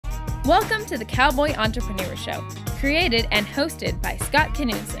Welcome to the Cowboy Entrepreneur Show, created and hosted by Scott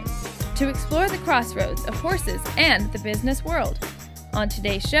Knudsen, to explore the crossroads of horses and the business world. On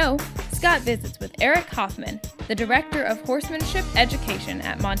today's show, Scott visits with Eric Hoffman, the Director of Horsemanship Education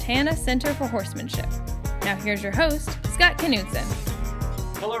at Montana Center for Horsemanship. Now here's your host, Scott Knudsen.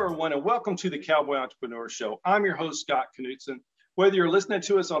 Hello, everyone, and welcome to the Cowboy Entrepreneur Show. I'm your host, Scott Knudsen. Whether you're listening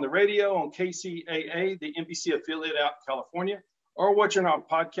to us on the radio, on KCAA, the NBC affiliate out in California, or watching our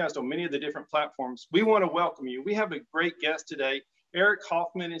podcast on many of the different platforms, we want to welcome you. We have a great guest today. Eric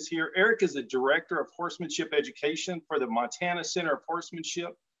Hoffman is here. Eric is the Director of Horsemanship Education for the Montana Center of Horsemanship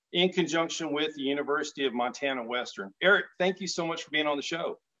in conjunction with the University of Montana Western. Eric, thank you so much for being on the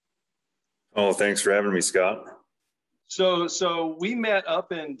show. Oh, thanks for having me, Scott. So we met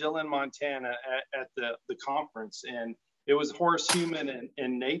up in Dillion, Montana at the conference, and it was Horse, Human,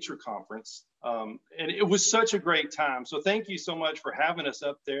 and Nature Conference. And it was such a great time. So thank you so much for having us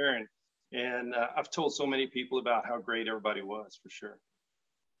up there. And I've told so many people about how great everybody was, for sure.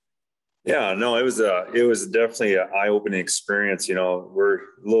 Yeah, no, it was definitely an eye-opening experience. You know, we're a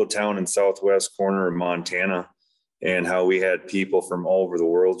little town in southwest corner of Montana, and how we had people from all over the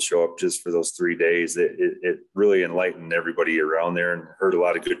world show up just for those 3 days. It really enlightened everybody around there, and heard a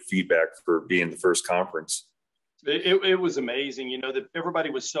lot of good feedback for being the first conference. It was amazing, you know, that everybody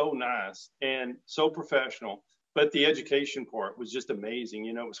was so nice and so professional, but the education part was just amazing.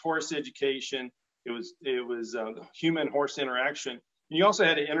 You know, it was horse education, it was human horse interaction, and you also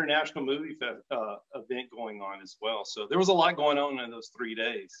had an international movie event going on as well. So there was a lot going on in those 3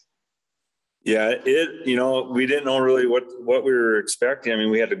 days. Yeah, you know, we didn't know really what we were expecting. I mean,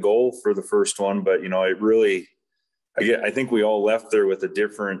 we had a goal for the first one, but you know, it really, I think we all left there with a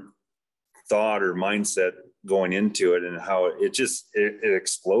different thought or mindset going into it, and how it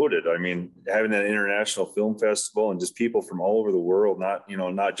exploded. I mean, having that international film festival and just people from all over the world,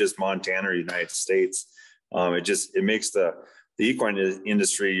 not just Montana or United States. It makes the equine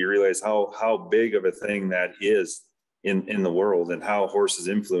industry, you realize how big of a thing that is in the world, and how horses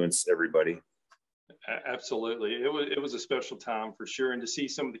influence everybody. Absolutely. It was a special time for sure. And to see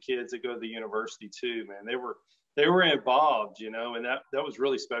some of the kids that go to the university too, man, they were involved, you know, and that was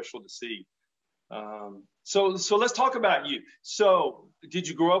really special to see. So let's talk about you. So did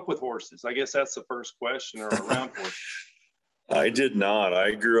you grow up with horses? I guess that's the first question, or around horses. I did not.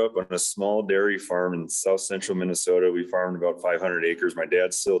 I grew up on a small dairy farm in south central Minnesota. We farmed about 500 acres. My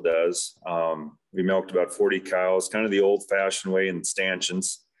dad still does. We milked about 40 cows, kind of the old fashioned way in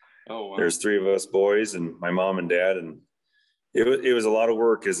stanchions. Oh, wow. There's 3 of us boys and my mom and dad. And it was a lot of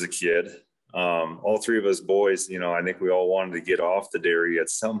work as a kid. All 3 of us boys, you know, I think we all wanted to get off the dairy at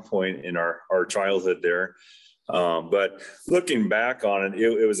some point in our childhood there. But looking back on it,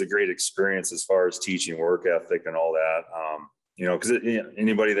 it was a great experience as far as teaching work ethic and all that. You know, because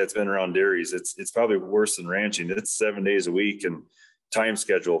anybody that's been around dairies, it's probably worse than ranching. It's 7 days a week and time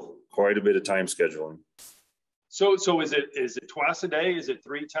schedule, quite a bit of time scheduling. So is it twice a day? Is it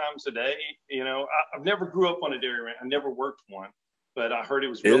 3 times a day? You know, I've never grew up on a dairy ranch. I never worked one, but I heard it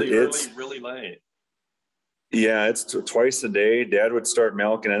was really early, really late. Yeah, it's twice a day. Dad would start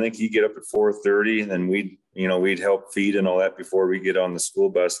milking. I think he'd get up at 4:30, and then we'd help feed and all that before we get on the school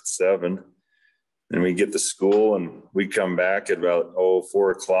bus at 7. And we get to school, and we'd come back at about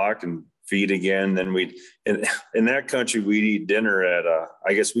 4 o'clock and feed again. Then in that country, we'd eat dinner at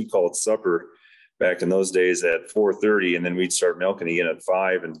I guess we call it supper back in those days, at 4:30, and then we'd start milking again at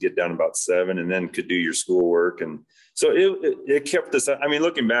 5 and get done about 7, and then could do your schoolwork. And so it kept us, I mean,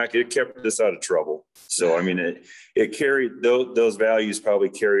 looking back, it kept us out of trouble. So, I mean, it carried, those values probably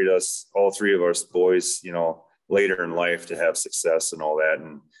carried us, all 3 of us boys, you know, later in life to have success and all that,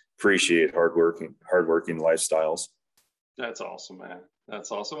 and appreciate hardworking lifestyles. That's awesome, man.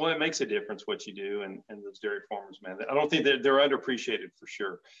 That's awesome. Well, it makes a difference what you do, and those dairy farmers, man. I don't think they're underappreciated, for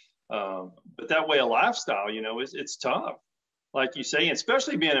sure. But that way of lifestyle, you know, it's tough, like you say,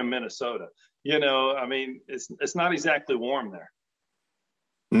 especially being in Minnesota. You know, I mean, it's not exactly warm there.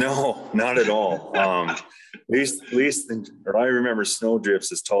 No, not at all. At least, or I remember snow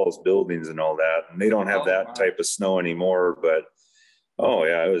drifts as tall as buildings and all that, and they don't have that type of snow anymore. But oh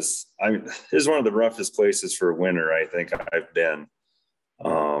yeah, it was one of the roughest places for winter I think I've been.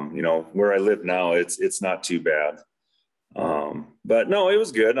 You know, where I live now, it's not too bad. But no, it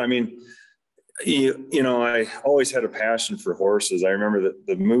was good. I mean, you know, I always had a passion for horses. I remember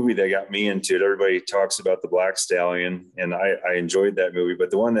the movie that got me into it. Everybody talks about the Black Stallion, and I enjoyed that movie. But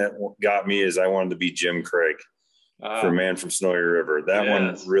the one that got me is I wanted to be Jim Craig for Man from Snowy River. That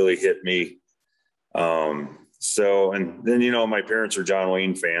one really hit me. So, and then, you know, my parents are John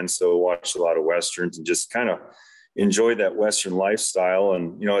Wayne fans, so watched a lot of Westerns and just kind of enjoyed that Western lifestyle.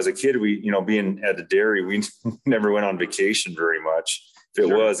 And, as a kid, we, being at a dairy, we never went on vacation very much.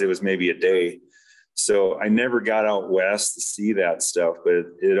 If it was maybe a day. So I never got out west to see that stuff, but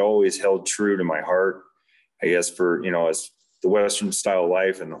it always held true to my heart, I guess, for, as the Western style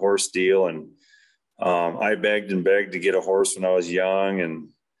life and the horse deal. And I begged and begged to get a horse when I was young, and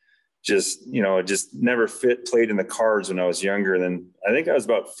just never played in the cards when I was younger. And then I think I was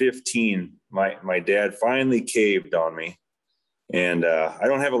about 15. My dad finally caved on me. And I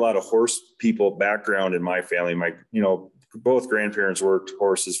don't have a lot of horse people background in my family. Both grandparents worked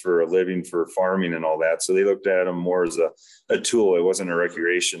horses for a living, for farming and all that. So they looked at them more as a tool. It wasn't a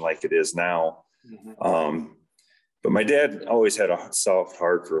recreation like it is now. Mm-hmm. But my dad always had a soft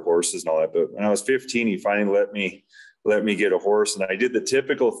heart for horses and all that. But when I was 15, he finally let me get a horse. And I did the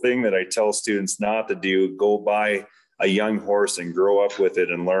typical thing that I tell students not to do: go buy a young horse and grow up with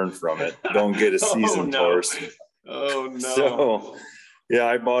it and learn from it. Don't get a seasoned horse. Oh no. So yeah,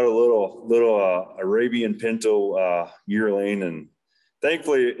 I bought a little Arabian Pinto yearling, and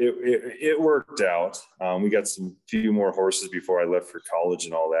thankfully it worked out. We got some few more horses before I left for college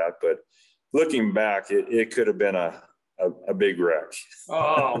and all that. But looking back, it could have been a big wreck.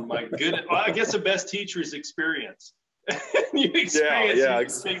 Oh my goodness. Well, I guess the best teacher is experience. You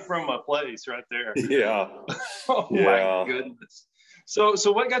experience take from a place right there. Yeah. Oh my goodness. So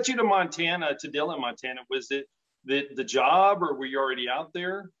what got you to Montana, to Dillion, Montana? Was it the job, or were you already out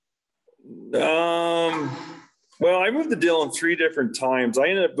there? Well, I moved to Dillion 3 different times. I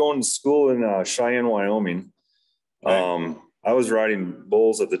ended up going to school in Cheyenne, Wyoming. Okay. I was riding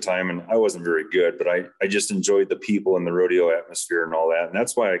bulls at the time, and I wasn't very good, but I just enjoyed the people and the rodeo atmosphere and all that. And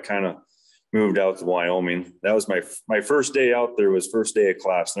that's why I kind of moved out to Wyoming. That was my first day out there. Was first day of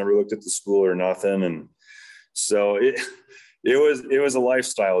class. Never looked at the school or nothing. And so it was a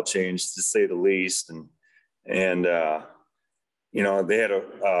lifestyle change, to say the least. And they had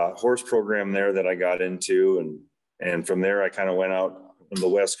a horse program there that I got into. And from there, I kind of went out on the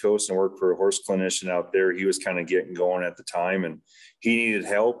West Coast and worked for a horse clinician out there. He was kind of getting going at the time, and he needed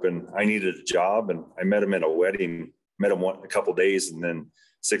help, and I needed a job. And I met him at a wedding, met him a couple of days. And then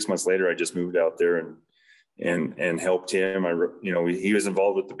 6 months later, I just moved out there and helped him. He was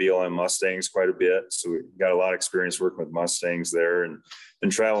involved with the BLM Mustangs quite a bit. So we got a lot of experience working with Mustangs there, and been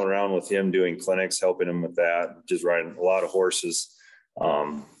traveling around with him, doing clinics, helping him with that, just riding a lot of horses.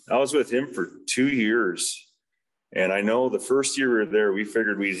 I was with him for 2 years. And I know the first year we were there, we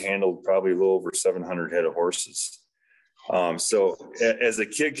figured we'd handled probably a little over 700 head of horses. So as a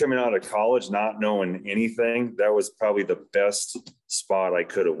kid coming out of college, not knowing anything, that was probably the best spot I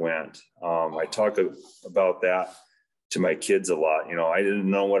could have went. I talk about that to my kids a lot. I didn't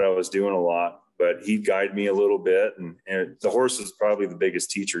know what I was doing a lot, but he'd guide me a little bit. And the horse was probably the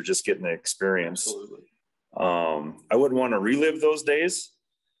biggest teacher, just getting the experience. Absolutely. I wouldn't want to relive those days,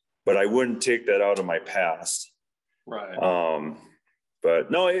 but I wouldn't take that out of my past. Right.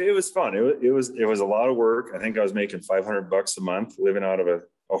 But no, it was fun. It was a lot of work. I think I was making $500 a month living out of a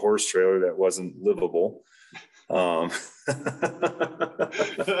horse trailer that wasn't livable.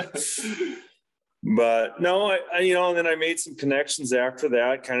 But no, and then I made some connections after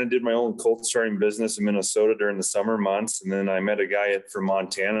that. Kind of did my own colt starting business in Minnesota during the summer months, and then I met a guy from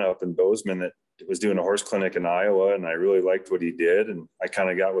Montana up in Bozeman that was doing a horse clinic in Iowa, and I really liked what he did, and I kind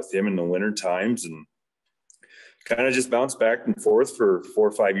of got with him in the winter times, and kind of just bounced back and forth for 4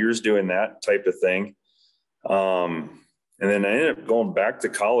 or 5 years doing that type of thing. And then I ended up going back to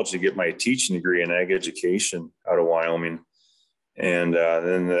college to get my teaching degree in ag education out of Wyoming. And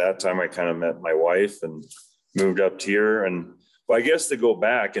then at that time I kind of met my wife and moved up here. And well, I guess to go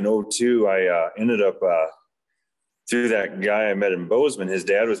back in 2002, I ended up through that guy I met in Bozeman. His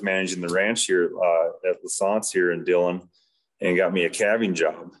dad was managing the ranch here at Lassance here in Dillion, and got me a calving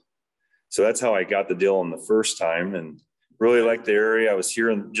job. So that's how I got the Dillion the first time, and really liked the area. I was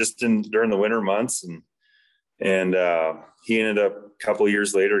here during the winter months, and he ended up a couple of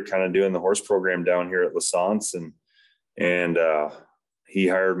years later kind of doing the horse program down here at Lassance, and he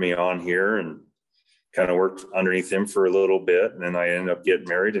hired me on here and kind of worked underneath him for a little bit. And then I ended up getting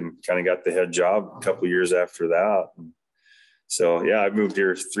married and kind of got the head job a couple of years after that. And so, yeah, I've moved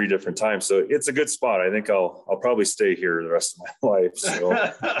here 3 different times. So it's a good spot. I think I'll probably stay here the rest of my life. So.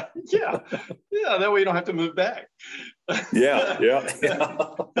 Yeah. That way you don't have to move back. Yeah.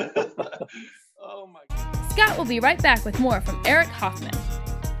 Oh my God. Scott will be right back with more from Eric Hoffman.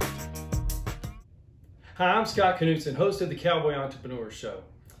 Hi, I'm Scott Knutson, host of the Cowboy Entrepreneur Show.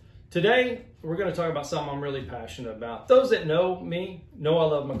 Today, we're going to talk about something I'm really passionate about. Those that know me know I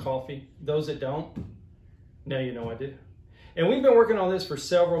love my coffee. Those that don't, now you know I do. And we've been working on this for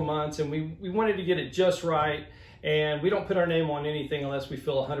several months, and we wanted to get it just right And we don't put our name on anything unless we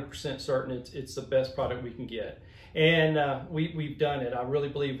feel 100% certain it's the best product we can get. And we've done it. I really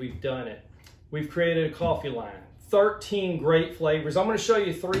believe we've done it. We've created a coffee line, 13 great flavors. I'm going to show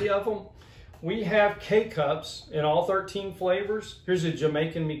you 3 of them. We have K-Cups in all 13 flavors. Here's a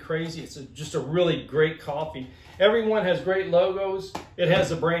Jamaican Me Crazy. It's just a really great coffee. Everyone has great logos. It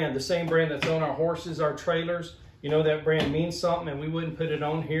has a brand, the same brand that's on our horses, our trailers. You know that brand means something, and we wouldn't put it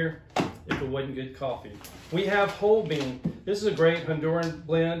on here if it wasn't good coffee. We have whole bean. This is a great Honduran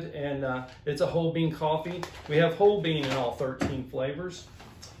blend, and it's a whole bean coffee. We have whole bean in all 13 flavors.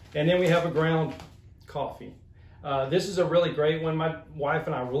 And then we have a ground coffee. This is a really great one. My wife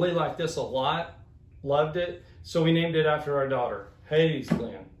and I really like this a lot, loved it. So we named it after our daughter, Hades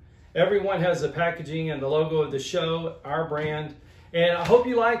Glen. Everyone has the packaging and the logo of the show, our brand, and I hope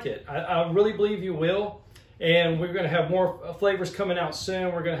you like it. I really believe you will. And we're going to have more flavors coming out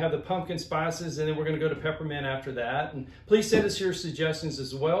soon. We're going to have the pumpkin spices, and then we're going to go to peppermint after that. And please send us your suggestions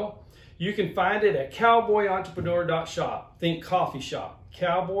as well. You can find it at cowboyentrepreneur.shop. Think coffee shop.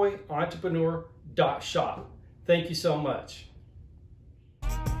 Cowboyentrepreneur.shop. Thank you so much.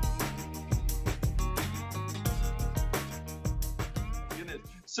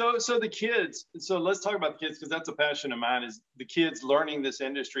 So the kids, so let's talk about the kids, because that's a passion of mine, is the kids learning this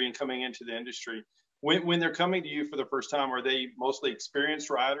industry and coming into the industry. When they're coming to you for the first time, are they mostly experienced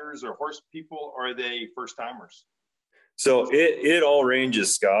riders or horse people, or are they first timers? So it all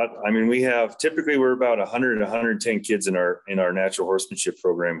ranges, Scott. I mean, typically we're about 100 to 110 kids in our natural horsemanship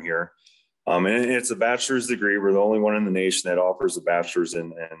program here. And it's a bachelor's degree. We're the only one in the nation that offers a bachelor's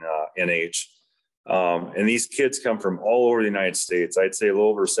in NH. And these kids come from all over the United States. I'd say a little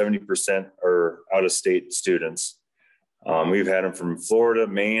over 70% are out-of-state students. We've had them from Florida,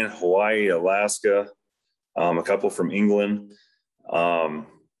 Maine, Hawaii, Alaska, a couple from England. And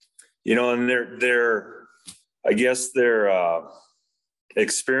I guess their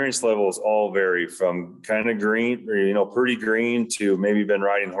experience levels all vary from kind of green, or, pretty green, to maybe been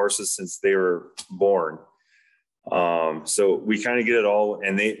riding horses since they were born. So we kind of get it all.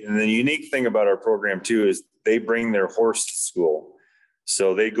 And the unique thing about our program too is they bring their horse to school.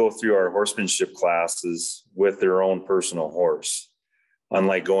 So they go through our horsemanship classes with their own personal horse,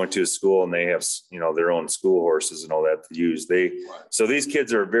 unlike going to a school and they have, their own school horses and all that to use. So these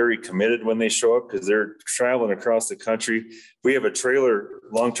kids are very committed when they show up, because they're traveling across the country. We have a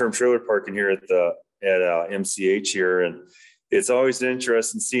long-term trailer parking here at MCH here. And it's always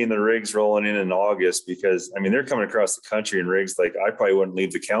interesting seeing the rigs rolling in August, because they're coming across the country in rigs like I probably wouldn't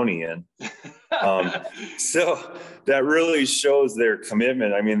leave the county in. So that really shows their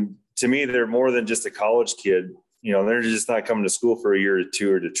commitment. To me, they're more than just a college kid. They're just not coming to school for a year or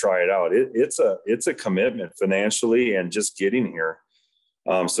two or to try it out. It's a commitment financially and just getting here.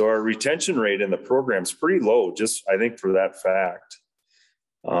 So our retention rate in the program is pretty low, just I think for that fact.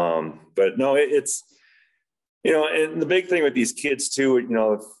 But no, it's, and the big thing with these kids too,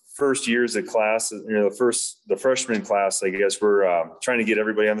 the first years of class, the freshman class, I guess we're trying to get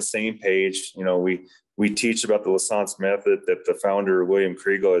everybody on the same page. We teach about the Licence method that the founder, William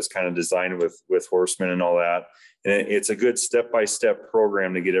Kriegel, has kind of designed with horsemen and all that. And it's a good step-by-step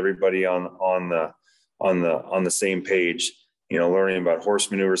program to get everybody on the same page, learning about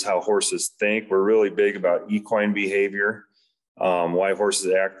horse maneuvers, how horses think. We're really big about equine behavior, why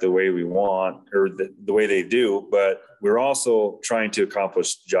horses act the way we want, or the way they do, but we're also trying to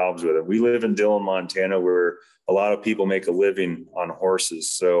accomplish jobs with it. We live in Dillion, Montana, where a lot of people make a living on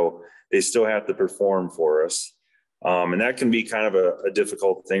horses. So they still have to perform for us. And that can be kind of a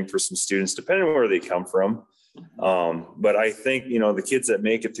difficult thing for some students, depending on where they come from. But I think, the kids that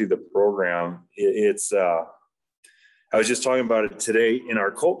make it through the program, I was just talking about it today in our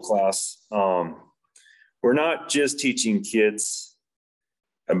colt class. We're not just teaching kids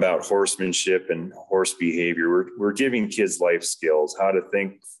about horsemanship and horse behavior. We're giving kids life skills, how to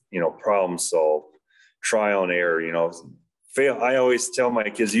think, problem solve, trial and error, fail. I always tell my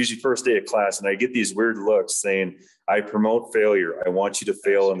kids, usually first day of class, and I get these weird looks saying, I promote failure. I want you to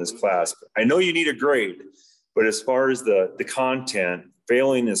fail in this class. I know you need a grade, but as far as the content,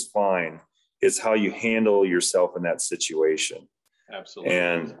 failing is fine. It's how you handle yourself in that situation. Absolutely.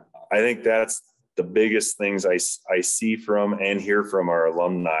 And I think that's the biggest things I see from and hear from our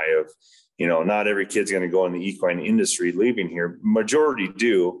alumni of, not every kid's going to go in the equine industry leaving here. Majority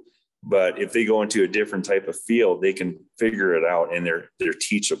do, but if they go into a different type of field, they can figure it out, and they're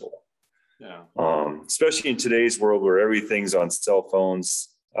teachable. Yeah. Especially in today's world where everything's on cell phones.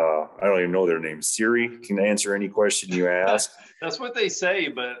 I don't even know their name. Siri can answer any question you ask. That's what they say,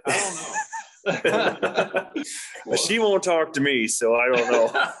 but I don't know. She won't talk to me, so I don't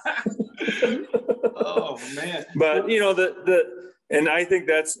know. Oh man. But you know, and I think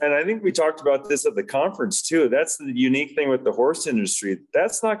we talked about this at the conference too. That's the unique thing with the horse industry.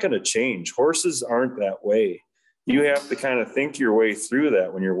 That's not going to change. Horses aren't that way. You have to kind of think your way through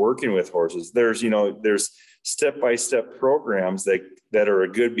that when you're working with horses. There's step-by-step programs that are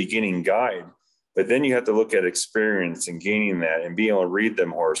a good beginning guide, but then you have to look at experience and gaining that and being able to read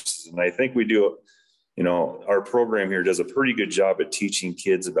them horses. And I think we do, our program here does a pretty good job at teaching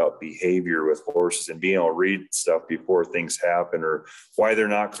kids about behavior with horses and being able to read stuff before things happen, or why they're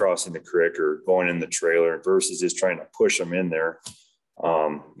not crossing the creek or going in the trailer versus just trying to push them in there.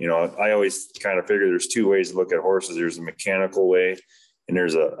 I always kind of figure there's two ways to look at horses. There's a mechanical way and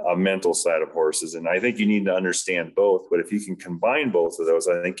there's a mental side of horses. And I think you need to understand both, but if you can combine both of those,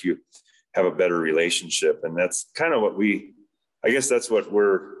 I think you have a better relationship. And that's kind of that's what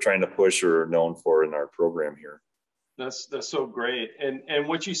we're trying to push or are known for in our program here. That's so great. And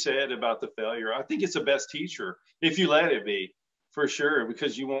what you said about the failure, I think it's the best teacher if you let it be, for sure,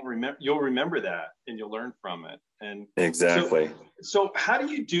 because you'll remember that and you'll learn from it. And exactly. So how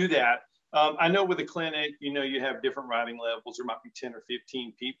do you do that? I know with a clinic, you have different riding levels. There might be 10 or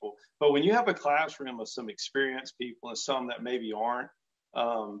 15 people, but when you have a classroom of some experienced people and some that maybe aren't,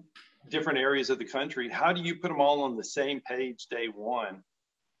 different areas of the country, how do you put them all on the same page day one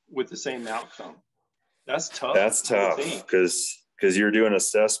with the same outcome? That's tough. That's tough because you're doing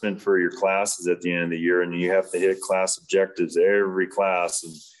assessment for your classes at the end of the year, and you have to hit class objectives every class.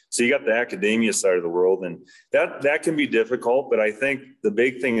 And so you got the academia side of the world, and that can be difficult. But I think the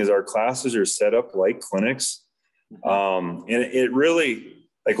big thing is our classes are set up like clinics. And it really,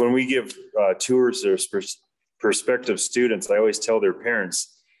 like when we give tours to prospective students, I always tell their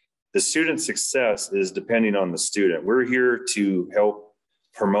parents, the student success is depending on the student. We're here to help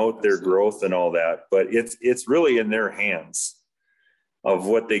promote their growth and all that, but it's really in their hands of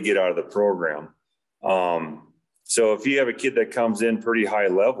what they get out of the program. So if you have a kid that comes in pretty high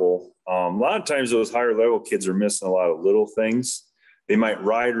level, a lot of times those higher level kids are missing a lot of little things. They might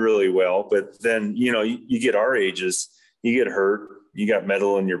ride really well, but then, you get our ages, you get hurt, you got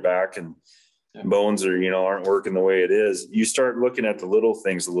metal in your back and bones aren't working the way it is. You start looking at the little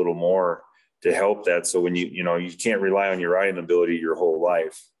things a little more to help that. So when you can't rely on your riding ability your whole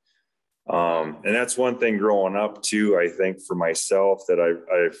life. And that's one thing growing up too, I think for myself that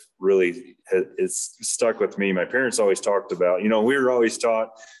I've really, it's stuck with me. My parents always talked about, we were always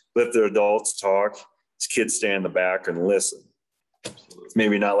taught, let the adults talk, as kids stay in the back and listen. It's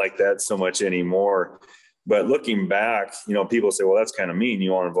maybe not like that so much anymore. But looking back, people say, well, that's kind of mean.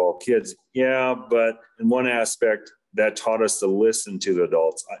 You want to involve kids. Yeah, but in one aspect, that taught us to listen to the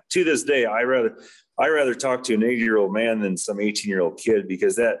adults. To this day, I rather talk to an 80-year-old man than some 18-year-old kid,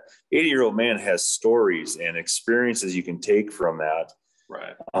 because that 80-year-old man has stories and experiences you can take from that.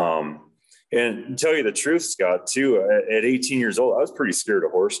 Right. And to tell you the truth, Scott, too, at 18 years old, I was pretty scared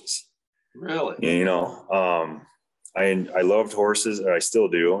of horses. Really? I loved horses, and I still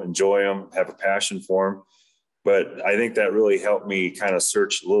do, enjoy them, have a passion for them. But I think that really helped me kind of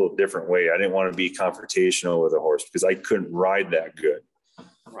search a little different way. I didn't want to be confrontational with a horse because I couldn't ride that good.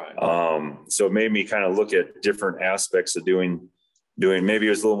 Right. So it made me kind of look at different aspects of doing maybe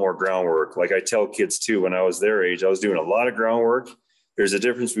it was a little more groundwork. Like I tell kids too, when I was their age, I was doing a lot of groundwork. There's a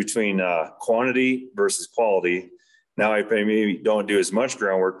difference between quantity versus quality. Now I maybe don't do as much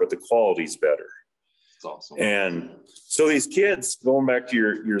groundwork, but the quality's better. Awesome. And so these kids, going back to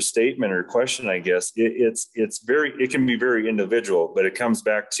your statement or question, I guess it can be very individual, but it comes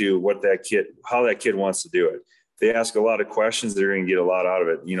back to how that kid wants to do it. They ask a lot of questions, they're going to get a lot out of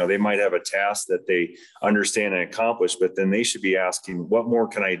it. They might have a task that they understand and accomplish, but then they should be asking, what more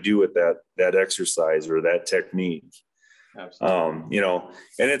can I do with that exercise or that technique? Absolutely.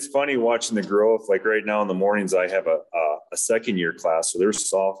 And it's funny watching the growth. Like right now in the mornings, I have a second year class. So they're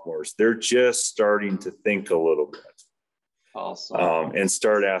sophomores. They're just starting to think a little bit. Awesome. And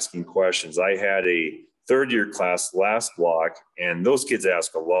start asking questions. I had a third year class last block, and those kids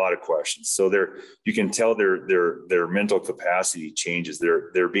ask a lot of questions. So you can tell their mental capacity changes.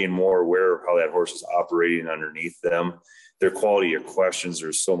 They're being more aware of how that horse is operating underneath them. Their quality of questions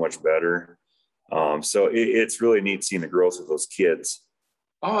are so much better. So it's really neat seeing the growth of those kids.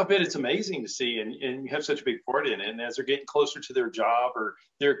 Oh, I bet it's amazing to see, and you have such a big part in it. And as they're getting closer to their job or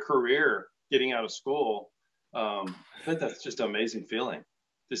their career, getting out of school, I bet that's just an amazing feeling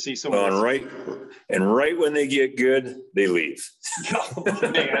to see someone. And right when they get good, they leave. Oh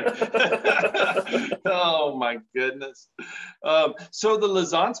man! Oh my goodness! So the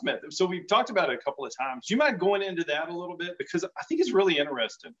Lazance method. So we've talked about it a couple of times. Do you mind going into that a little bit, because I think it's really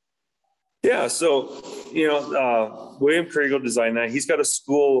interesting. Yeah. So, William Kriegel designed that. He's got a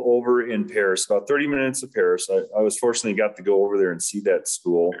school over in Paris, about 30 minutes of Paris. I was fortunately got to go over there and see that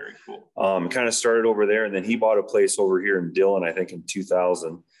school. Very cool. Kind of started over there, and then he bought a place over here in Dillion, I think in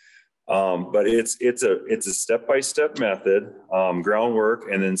 2000. But it's a step-by-step method,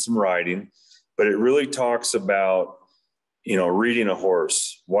 groundwork, and then some riding, but it really talks about, reading a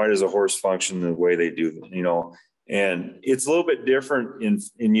horse. Why does a horse function the way they do, and it's a little bit different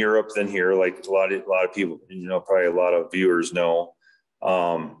in Europe than here. Like a lot of people, probably a lot of viewers know.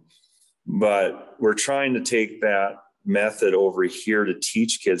 But we're trying to take that method over here to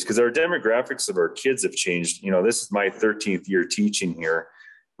teach kids, because our demographics of our kids have changed. This is my 13th year teaching here.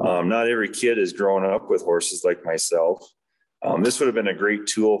 Not every kid has grown up with horses like myself. This would have been a great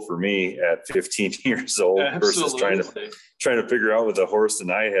tool for me at 15 years old. Absolutely. Versus trying to figure out with a horse,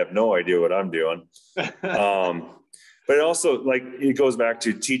 and I have no idea what I'm doing. But it also, it goes back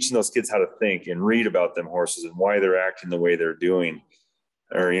to teaching those kids how to think and read about them horses and why they're acting the way they're doing,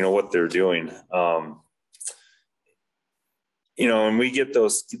 or what they're doing. And we get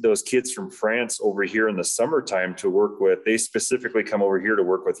those kids from France over here in the summertime to work with. They specifically come over here to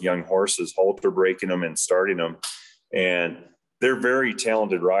work with young horses, halter breaking them and starting them. And they're very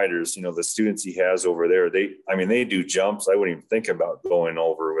talented riders. The students he has over there, they do jumps I wouldn't even think about going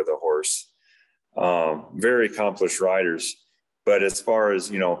over with a horse. Very accomplished riders. But as far as,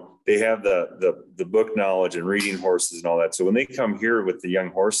 they have the book knowledge and reading horses and all that. So when they come here with the young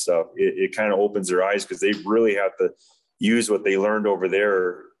horse stuff, it kind of opens their eyes, because they really have to use what they learned over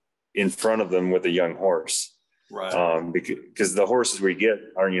there in front of them with a young horse. Right. Because the horses we get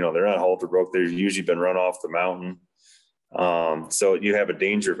are, they're not halter broke. They've usually been run off the mountain. So you have a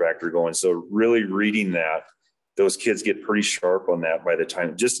danger factor going. So really reading that, those kids get pretty sharp on that by the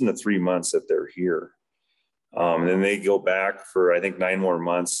time, just in the 3 months that they're here. And then they go back for, I think, 9 more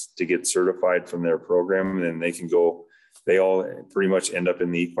months to get certified from their program. And then they can go, they all pretty much end up in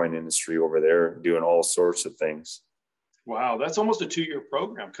the equine industry over there doing all sorts of things. Wow. That's almost a 2-year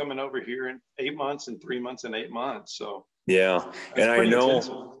program coming over here in 8 months and 3 months and 8 months. So yeah. And I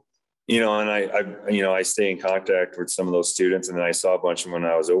know, and I stay in contact with some of those students, and then I saw a bunch of them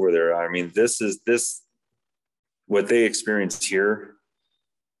when I was over there. I mean, what they experienced here,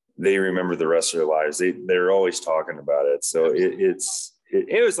 they remember the rest of their lives. They're always talking about it. So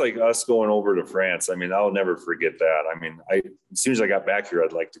it was like us going over to France. I mean, I'll never forget that. I mean, as soon as I got back here,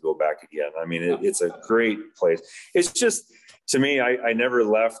 I'd like to go back again. I mean, it's a great place. It's just, to me, I never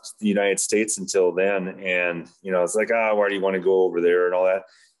left the United States until then. And, it's like, why do you want to go over there and all that?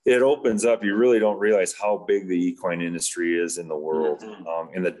 It opens up. You really don't realize how big the equine industry is in the world,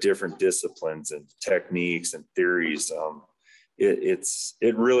 and the different disciplines and techniques and theories.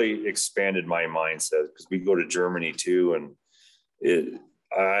 It really expanded my mindset, because we go to Germany too, and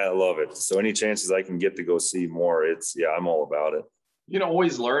I love it. So any chances I can get to go see more, I'm all about it.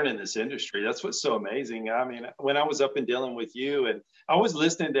 Always learn in this industry. That's what's so amazing. I mean, when I was up in Dillion with you, and I was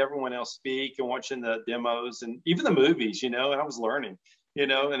listening to everyone else speak and watching the demos and even the movies, and I was learning,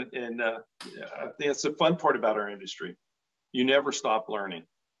 and I think it's the fun part about our industry. You never stop learning.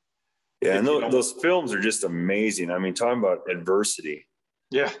 Yeah. And those films are just amazing. I mean, talking about adversity.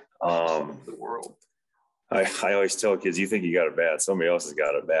 Yeah. The world. I always tell kids, you think you got it bad, somebody else has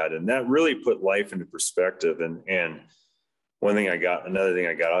got it bad. And that really put life into perspective. And another thing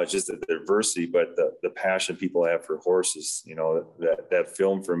I got out is just the diversity, but the passion people have for horses. That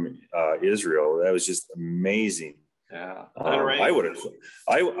film from Israel, that was just amazing. Yeah. I would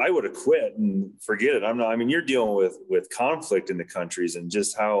have quit and forget it. I mean, you're dealing with conflict in the countries, and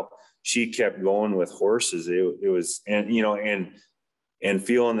just how she kept going with horses. It was, and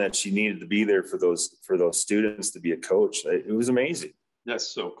feeling that she needed to be there for those students to be a coach. It was amazing. That's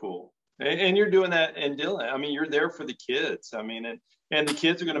so cool. And you're doing that in Dillion. I mean, you're there for the kids. I mean, and the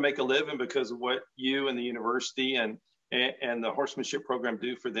kids are going to make a living because of what you and the university and the horsemanship program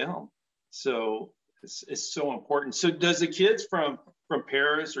do for them. So it's so important. So does the kids from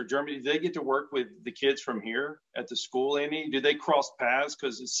Paris or Germany, do they get to work with the kids from here at the school any? Do they cross paths?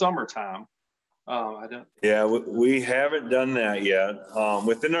 Because it's summertime. I don't. Yeah, we haven't done that yet.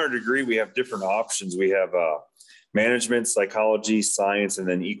 Within our degree, we have different options. We have management, psychology, science, and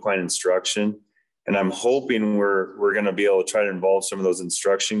then equine instruction. And I'm hoping we're going to be able to try to involve some of those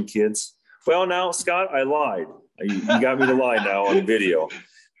instruction kids. Well, now, Scott, I lied. You got me to lie now on video.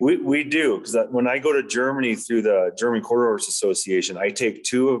 We do, because when I go to Germany through the German Quarter Horse Association, I take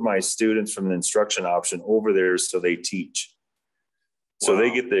 2 of my students from the instruction option over there so they teach. So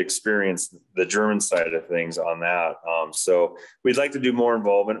they get to experience the German side of things on that. So we'd like to do more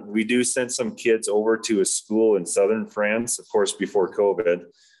involvement. We do send some kids over to a school in southern France, of course, before COVID.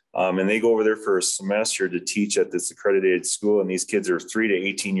 And they go over there for a semester to teach at this accredited school. And these kids are 3 to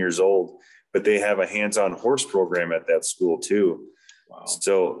 18 years old, but they have a hands-on horse program at that school too. Wow.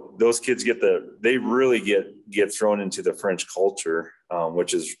 So those kids they really get thrown into the French culture,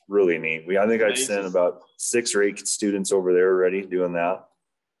 which is really neat. I think I've sent about 6 or 8 students over there already doing that.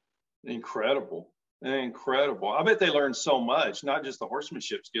 Incredible. I bet they learn so much, not just the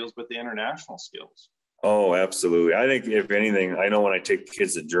horsemanship skills, but the international skills. Oh, absolutely. I think if anything, I know when I take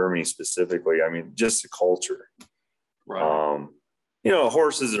kids to Germany specifically, I mean, just the culture. Right. A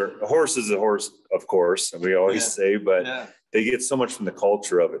horse is a horse, of course, and we always say, but they get so much from the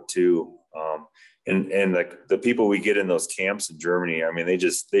culture of it too. And like the people we get in those camps in Germany, I mean, they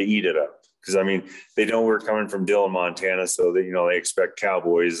eat it up. Because I mean, they know we're coming from Dillion, Montana, so they expect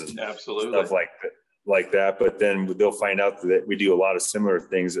cowboys and stuff like that. But then they'll find out that we do a lot of similar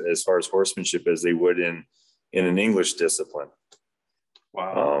things as far as horsemanship as they would in an English discipline.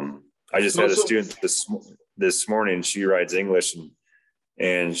 Wow. I just had a student this morning. She rides English,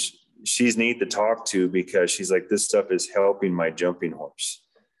 and she's neat to talk to because she's like, this stuff is helping my jumping horse.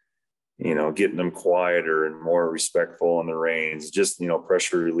 Getting them quieter and more respectful on the reins, just,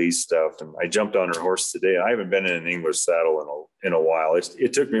 pressure release stuff. And I jumped on her horse today. I haven't been in an English saddle in a while.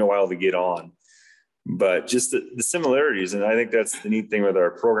 It took me a while to get on, but just the similarities. And I think that's the neat thing with our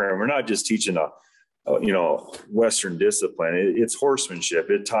program. We're not just teaching a Western discipline. It's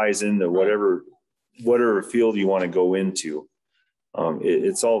horsemanship. It ties into whatever field you want to go into.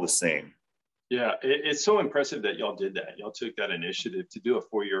 It's all the same. Yeah, it's so impressive that y'all did that. Y'all took that initiative to do a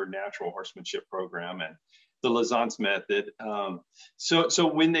 4-year natural horsemanship program and the Lausanne method. So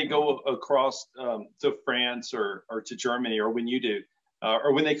when they go across to France or to Germany, or when you do,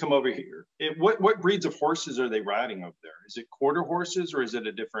 or when they come over here, what breeds of horses are they riding over there? Is it quarter horses or is it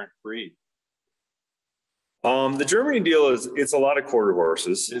a different breed? The Germany deal it's a lot of quarter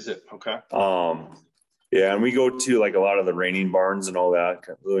horses. Is it? Okay. Yeah, and we go to like a lot of the reining barns and all that,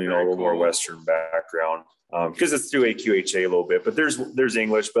 a little more Western background, because it's through AQHA a little bit. But there's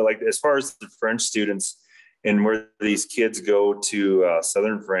English, but like as far as the French students and where these kids go to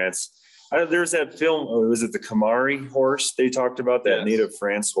southern France, there's that film. Was it the Camari horse? They talked about that native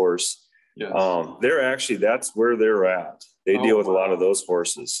France horse. Yes. That's where they're at. They deal with a lot of those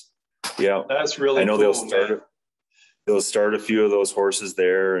horses. Yeah, that's really. I know cool, they'll start a few of those horses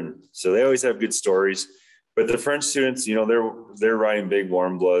there, and so they always have good stories. But the French students, they're riding big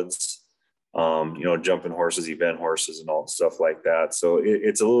warm bloods, jumping horses, event horses, and all stuff like that. So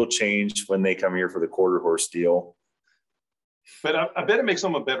it's a little change when they come here for the quarter horse deal. But I bet it makes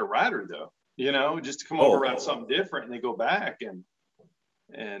them a better rider, though. Just to come over around something different, and they go back and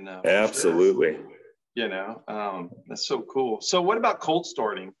absolutely. Sure. That's so cool. So what about colt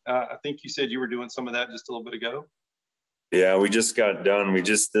starting? I think you said you were doing some of that just a little bit ago. Yeah, we just got done.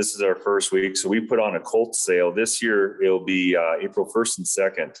 This is our first week. So we put on a colt sale this year. It'll be April 1st and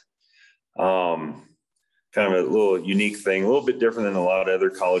 2nd. Kind of a little unique thing, a little bit different than a lot of other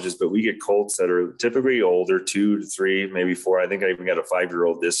colleges, but we get colts that are typically older, 2 to 3, maybe 4. I think I even got a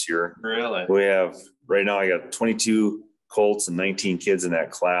 5-year-old this year. Really? We have right now, I got 22 colts and 19 kids in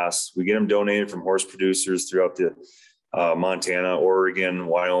that class. We get them donated from horse producers throughout the Montana, Oregon,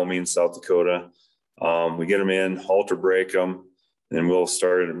 Wyoming, South Dakota. We get them in, halter break them, and then we'll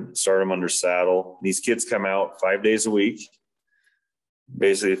start them under saddle. These kids come out 5 days a week,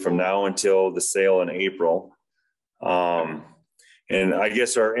 basically from now until the sale in April. And I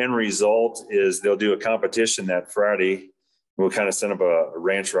guess our end result is they'll do a competition that Friday. We'll kind of set up a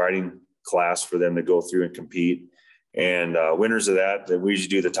ranch riding class for them to go through and compete. And winners of that we usually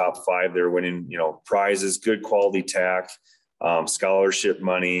do the top 5. They're winning, prizes, good quality tack, scholarship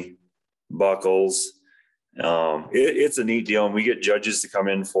money, buckles. It's a neat deal, and we get judges to come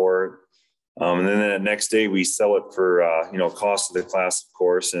in for it. And then the next day we sell it for, cost of the class, of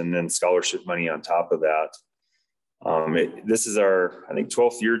course, and then scholarship money on top of that. This is our, I think,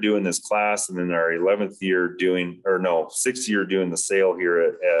 12th year doing this class, and then our 6th year doing the sale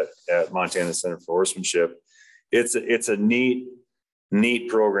here at Montana Center for Horsemanship. It's a neat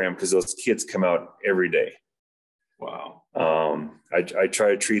program because those kids come out every day. Wow. I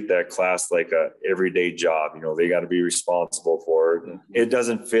try to treat that class like a everyday job. They got to be responsible for it. It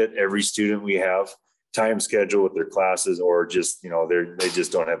doesn't fit every student we have time schedule with their classes, or just, they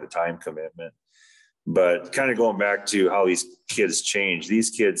just don't have the time commitment. But kind of going back to how these kids change, these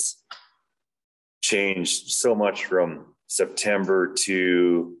kids change so much from September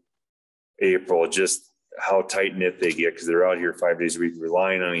to April, just how tight knit they get because they're out here 5 days a week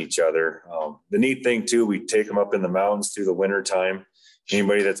relying on each other. The neat thing too, we take them up in the mountains through the winter time.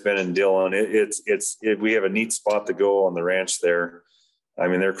 Anybody that's been in Dillion, we have a neat spot to go on the ranch there. I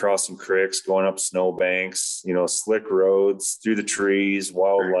mean, they're crossing creeks, going up snow banks, you know, slick roads, through the trees,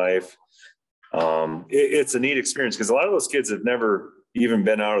 wildlife. It's a neat experience because a lot of those kids have never even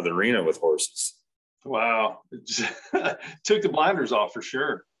been out of the arena with horses. Wow. Took the blinders off for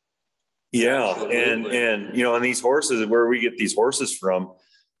sure. Yeah. Absolutely. And, you know, and these horses, where we get these horses from,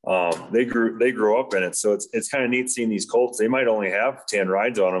 they grew up in it. So it's kind of neat seeing these colts. They might only have 10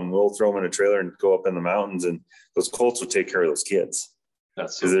 rides on them. We'll throw them in a trailer and go up in the mountains, and those colts will take care of those kids.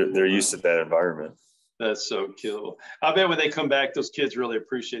 That's because they're used to that environment. That's so cool. I bet when they come back, those kids really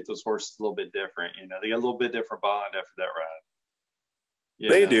appreciate those horses a little bit different. You know, they got a little bit different bond after that ride.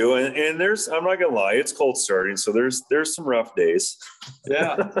 Yeah. They do. And there's, I'm not gonna lie, it's cold starting. So there's some rough days.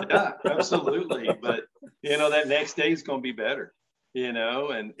 Yeah, absolutely. But you know, that next day is going to be better, you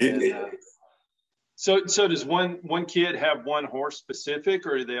know, so does one kid have one horse specific,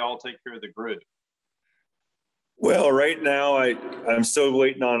 or do they all take care of the group? Well, right now I'm still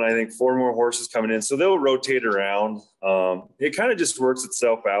waiting on, I think, 4 more horses coming in. So they'll rotate around. It kind of just works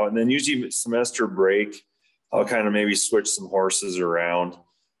itself out. And then usually semester break, I'll kind of maybe switch some horses around.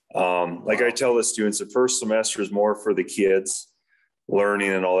 Like I tell the students, the first semester is more for the kids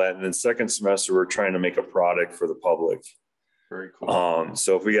learning and all that. And then second semester, we're trying to make a product for the public. Very cool.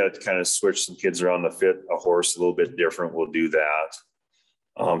 So if we got to kind of switch some kids around to fit a horse a little bit different, we'll do that.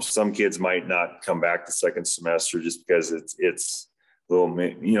 Some kids might not come back the second semester just because it's a little,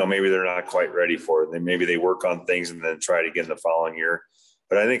 you know, maybe they're not quite ready for it. Maybe they work on things and then try it again the following year.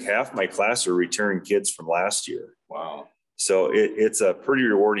 But I think half my class are returning kids from last year. Wow. So it's a pretty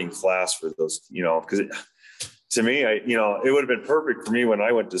rewarding class for those, you know, because to me, it would have been perfect for me when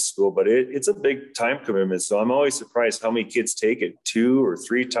I went to school, but it's a big time commitment. So I'm always surprised how many kids take it 2 or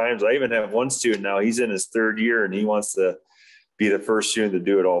 3 times. I even have one student now, he's in his 3rd year and he wants to be the first student to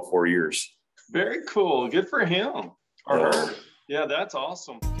do it all 4 years. Very cool. Good for him or her. Yeah, that's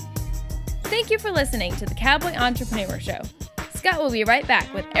awesome. Thank you for listening to the Cowboy Entrepreneur Show. Scott will be right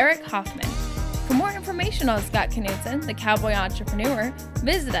back with Eric Hoffman. For more information on Scott Knudsen, the Cowboy Entrepreneur,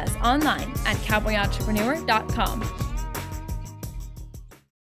 visit us online at cowboyentrepreneur.com.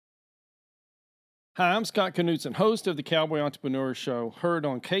 Hi, I'm Scott Knudsen, host of the Cowboy Entrepreneur Show, heard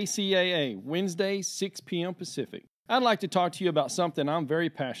on KCAA, Wednesdays, 6 p.m. Pacific. I'd like to talk to you about something I'm very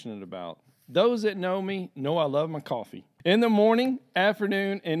passionate about. Those that know me know I love my coffee. In the morning,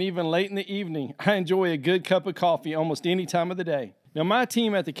 afternoon, and even late in the evening, I enjoy a good cup of coffee almost any time of the day. Now, my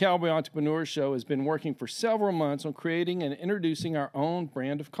team at the Cowboy Entrepreneur Show has been working for several months on creating and introducing our own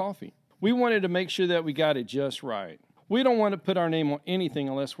brand of coffee. We wanted to make sure that we got it just right. We don't want to put our name on anything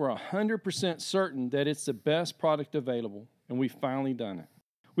unless we're 100% certain that it's the best product available, and we've finally done it.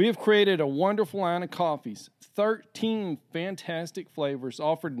 We have created a wonderful line of coffees, 13 fantastic flavors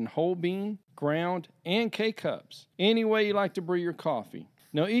offered in whole bean, ground, and K-Cups. Any way you like to brew your coffee.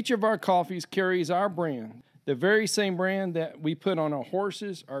 Now, each of our coffees carries our brand, the very same brand that we put on our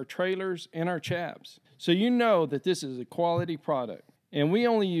horses, our trailers, and our chaps. So you know that this is a quality product. And we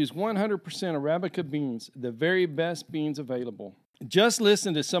only use 100% Arabica beans, the very best beans available. Just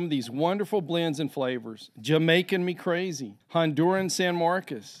listen to some of these wonderful blends and flavors. Jamaican Me Crazy, Honduran San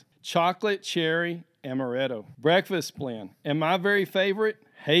Marcos, Chocolate Cherry Amaretto, Breakfast Blend, and my very favorite,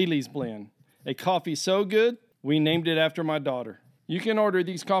 Haley's Blend. A coffee so good, we named it after my daughter. You can order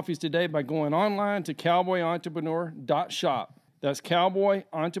these coffees today by going online to cowboyentrepreneur.shop. That's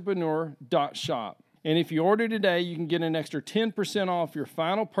cowboyentrepreneur.shop. And if you order today, you can get an extra 10% off your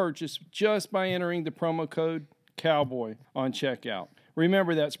final purchase just by entering the promo code Cowboy on checkout.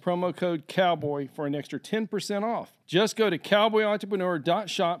 Remember, that's promo code Cowboy for an extra 10% off. Just go to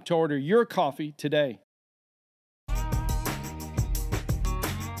cowboyentrepreneur.shop to order your coffee today.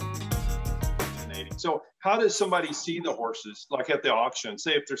 So how does somebody see the horses, like at the auction?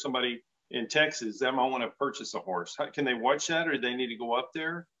 Say if there's somebody in Texas that might want to purchase a horse, can they watch that, or do they need to go up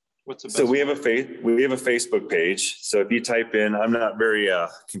there? What's the best? So we have a Facebook page. So if you type in, I'm not very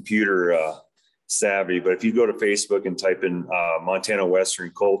computer savvy, but if you go to Facebook and type in Montana Western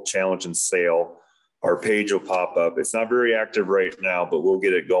Colt Challenge and Sale, our page will pop up. It's not very active right now, but we'll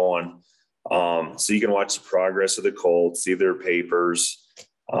get it going. So you can watch the progress of the colts, see their papers.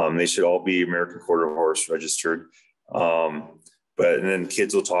 They should all be American Quarter Horse registered. And then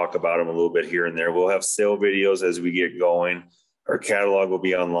kids will talk about them a little bit here and there. We'll have sale videos as we get going. Our catalog will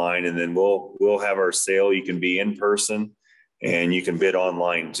be online, and then we'll have our sale. You can be in person and you can bid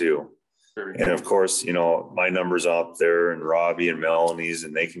online too. And of course, you know, my number's out there, and Robbie and Melanie's,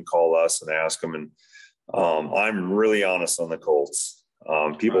 and they can call us and ask them. And I'm really honest on the colts.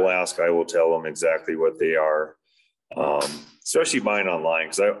 People ask, I will tell them exactly what they are. especially buying online,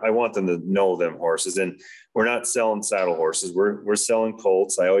 because I want them to know them horses. And we're not selling saddle horses. We're selling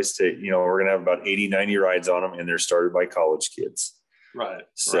colts. I always say, you know, we're going to have about 80, 90 rides on them, and they're started by college kids. Right.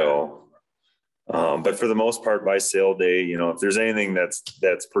 So, but for the most part, by sale day, you know, if there's anything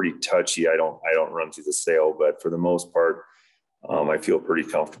that's pretty touchy, I don't run through the sale. But for the most part, I feel pretty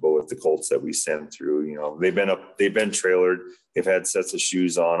comfortable with the colts that we send through. You know, they've been trailered. They've had sets of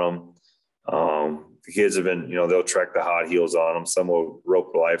shoes on them. The kids have been, you know, they'll track the hot heels on them. Some will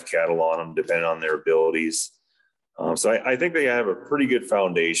rope live cattle on them, depending on their abilities. So I think they have a pretty good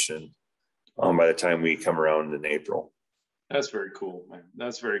foundation by the time we come around in April. That's very cool, man.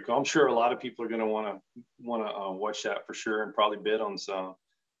 That's very cool. I'm sure a lot of people are going to want to watch that for sure, and probably bid on some.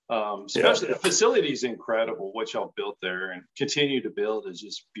 Especially the facility is incredible. What y'all built there and continue to build is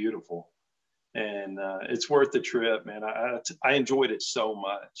just beautiful, and it's worth the trip, man. I enjoyed it so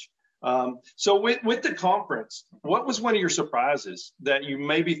much. So with the conference, what was one of your surprises that you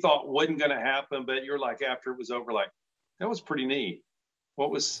maybe thought wasn't going to happen, but you're like, after it was over, like, that was pretty neat?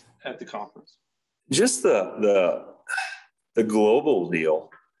 What was at the conference? Just the global deal.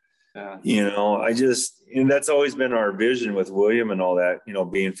 You know, and that's always been our vision with William and all that, you know,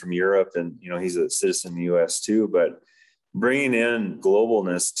 being from Europe, and, you know, he's a citizen in the US too, but bringing in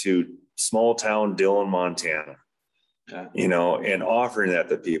globalness to small town Dillion, Montana, you know, and offering that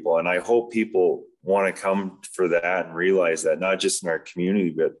to people. And I hope people want to come for that and realize that, not just in our community,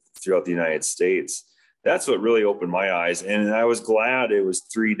 but throughout the United States. That's what really opened my eyes. And I was glad it was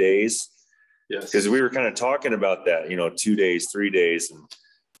 3 days. Yes. Because we were kind of talking about that, you know, 2 days, 3 days. And,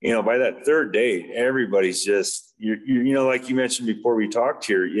 you know, by that third day, everybody's just, you know, like you mentioned before we talked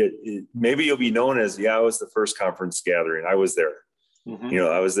here, maybe you'll be known as, I was the first conference gathering. I was there. Mm-hmm. You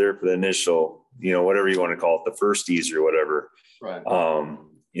know, I was there for the initial, you know, whatever you want to call it, the firsties or whatever. Right.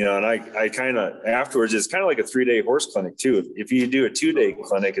 You know, and I kind of afterwards, it's kind of like a 3-day horse clinic too. If you do a 2-day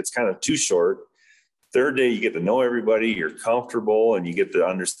clinic, it's kind of too short. Third day, you get to know everybody, you're comfortable, and you get to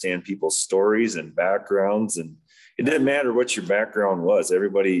understand people's stories and backgrounds. And it didn't matter what your background was.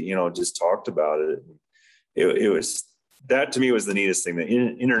 Everybody, you know, just talked about it. It was, that to me was the neatest thing, the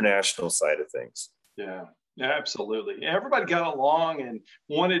international side of things. Yeah, absolutely. Everybody got along and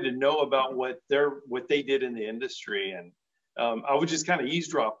wanted to know about what they did in the industry. And I would just kind of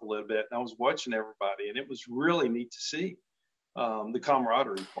eavesdrop a little bit, and I was watching everybody, and it was really neat to see the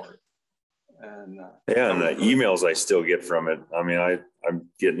camaraderie part. And and the emails I still get from it. I mean, I'm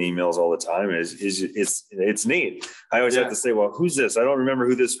getting emails all the time. It's neat. I always have to say, well, who's this? I don't remember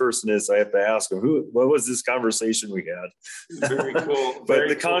who this person is. I have to ask them, what was this conversation we had? Very cool. But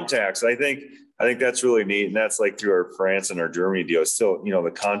the contacts, I think that's really neat. And that's like through our France and our Germany deal. Still, you know,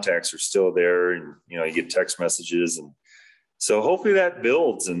 the contacts are still there, and, you know, you get text messages, and so hopefully that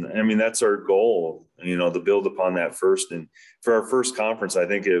builds. And I mean, that's our goal, you know, to build upon that first. And for our first conference, I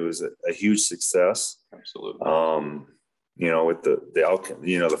think it was a huge success. Absolutely. You know, with the outcome,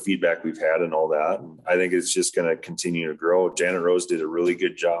 you know, the feedback we've had and all that. And I think it's just going to continue to grow. Janet Rose did a really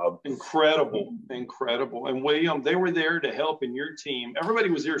good job. Incredible. And William, they were there to help in your team.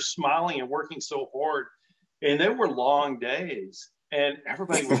 Everybody was there smiling and working so hard. And they were long days. And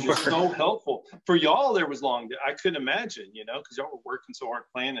everybody was just so helpful. For y'all, there was long. I couldn't imagine, you know, because y'all were working so hard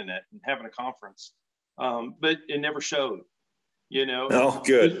planning it and having a conference. But it never showed, you know. Oh,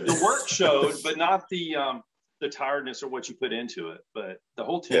 good. The work showed, but not the tiredness or what you put into it. But the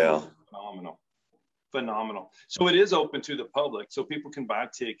whole team was phenomenal. So it is open to the public, so people can buy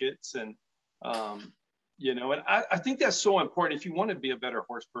tickets. And, you know, and I think that's so important. If you want to be a better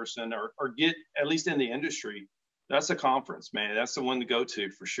horse person or get at least in the industry, that's a conference, man. That's the one to go to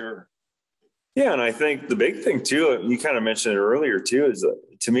for sure. Yeah. And I think the big thing too, you kind of mentioned it earlier too, is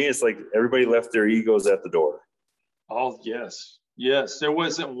to me, it's like everybody left their egos at the door. Oh, yes. Yes. There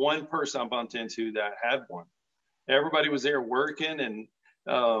wasn't one person I bumped into that had one. Everybody was there working and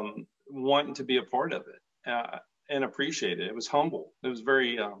wanting to be a part of it and appreciate it. It was humble. It was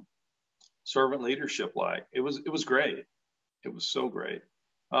very servant leadership like. It was great. It was so great.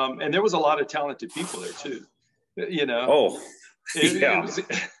 And there was a lot of talented people there too. You know, it was,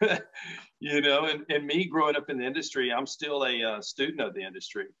 you know, and me growing up in the industry, I'm still a student of the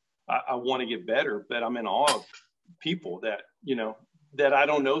industry. I want to get better, but I'm in awe of people that, you know, that I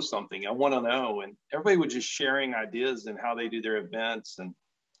don't know something. I want to know. And everybody was just sharing ideas and how they do their events. And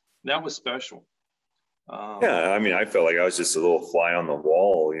that was special. I mean, I felt like I was just a little fly on the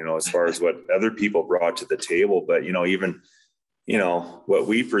wall, you know, as far as what other people brought to the table. But, you know, even, you know, what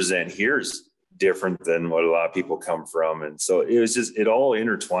we present here is different than what a lot of people come from. And so it was just, it all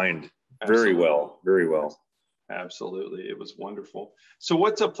intertwined very well. Absolutely. It was wonderful. So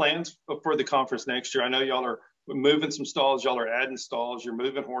what's the plans for the conference next year? I know y'all are we're moving some stalls. Y'all are adding stalls. You're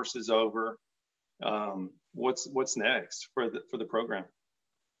moving horses over. What's next for the program?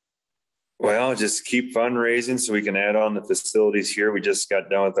 Well, just keep fundraising so we can add on the facilities here. We just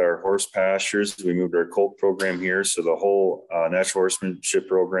got done with our horse pastures. We moved our colt program here. So the whole natural horsemanship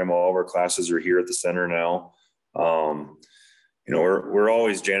program, all of our classes are here at the center now. We're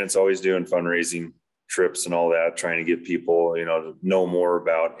always, Janet's always doing fundraising trips and all that, trying to get people, to know more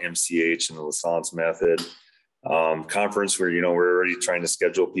about MCH and the Lassance method. Conference where, we're already trying to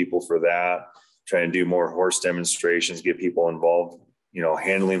schedule people for that, trying to do more horse demonstrations, get people involved,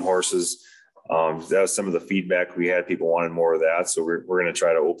 handling horses. That was some of the feedback we had. People wanted more of that. So we're going to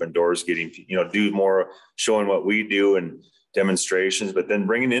try to open doors, getting, do more showing what we do and demonstrations, but then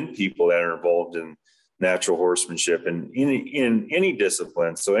bringing in people that are involved in natural horsemanship and in any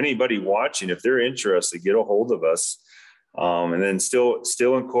discipline. So anybody watching, if they're interested, get a hold of us. And then still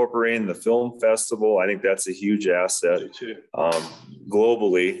incorporating the film festival. I think that's a huge asset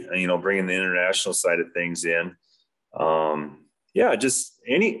globally, bringing the international side of things in.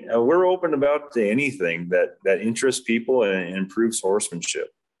 We're open about to anything that interests people and improves horsemanship.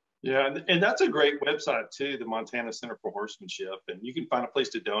 Yeah, and that's a great website too, the Montana Center for Horsemanship, and you can find a place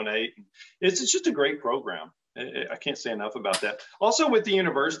to donate. It's just a great program. I can't say enough about that. Also with the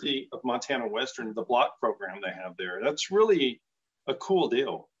University of Montana Western, the block program they have there, that's really a cool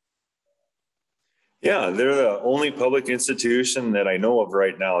deal. Yeah, they're the only public institution that I know of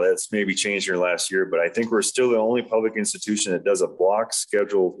right now that's maybe changed in last year, but I think we're still the only public institution that does a block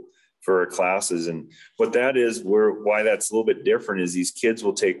schedule for classes. And what that is, why that's a little bit different is these kids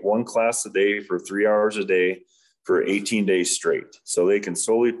will take one class a day for 3 hours a day for 18 days straight. So they can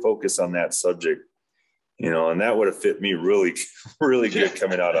solely focus on that subject, and that would have fit me really, really good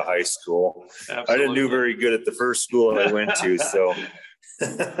coming out of high school. Absolutely. I didn't do very good at the first school I went to. So,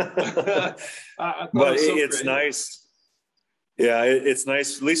 but it's nice. Yeah, it's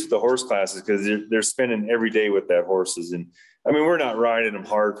nice, at least with the horse classes, because they're spending every day with that horses. And I mean, we're not riding them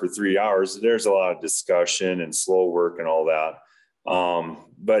hard for 3 hours. There's a lot of discussion and slow work and all that.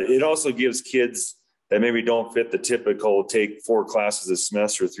 But it also gives kids that maybe don't fit the typical take 4 classes a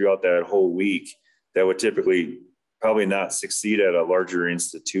semester throughout that whole week that would typically probably not succeed at a larger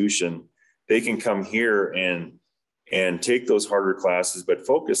institution. They can come here and take those harder classes, but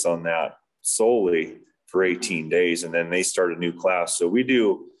focus on that solely for 18 days. And then they start a new class. So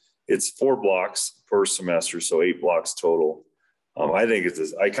it's 4 blocks per semester. So 8 blocks total. I think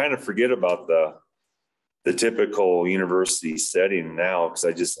I kind of forget about the typical university setting now,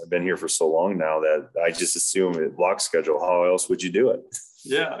 because I've been here for so long now that I just assume a block schedule. How else would you do it?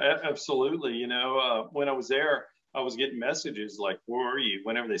 Yeah, absolutely. When I was there, I was getting messages like, where are you?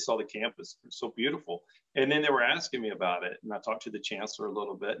 Whenever they saw the campus, it's so beautiful. And then they were asking me about it. And I talked to the chancellor a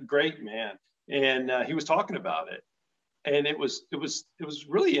little bit. Great man. And he was talking about it. And it was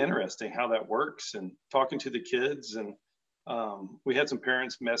really interesting how that works, and talking to the kids. And we had some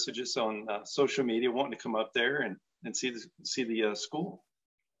parents message us on social media wanting to come up there and see the school.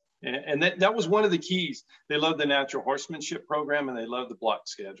 And that was one of the keys. They love the natural horsemanship program, and they love the block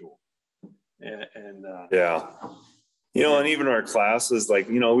schedule. Yeah. And even our classes, like,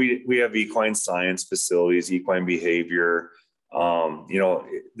 we have equine science facilities, equine behavior.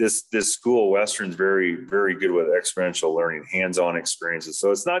 This school, Western's very, very good with experiential learning, hands-on experiences.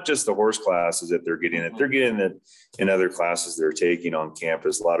 So it's not just the horse classes that they're getting it. They're getting it in other classes they're taking on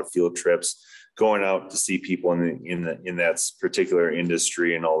campus, a lot of field trips, going out to see people in that particular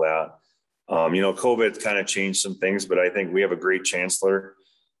industry and all that. COVID kind of changed some things, but I think we have a great chancellor,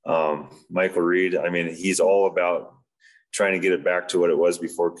 Michael Reed. I mean, he's all about trying to get it back to what it was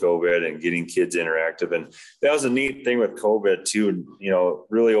before COVID and getting kids interactive. And that was a neat thing with COVID too,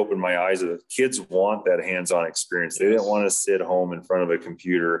 really opened my eyes. The kids want that hands-on experience. They didn't want to sit home in front of a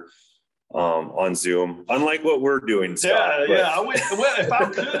computer on Zoom, unlike what we're doing, Scott. Yeah. If I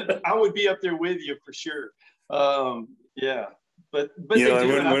could, I would be up there with you for sure. Yeah, but they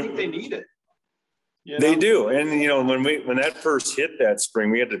do, and I think they need it. They do. And, when that first hit that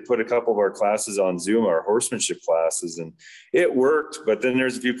spring, we had to put a couple of our classes on Zoom, our horsemanship classes, and it worked. But then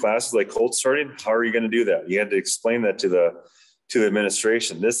there's a few classes like colt starting. How are you going to do that? You had to explain that to the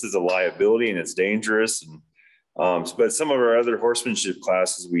administration. This is a liability and it's dangerous. And, but some of our other horsemanship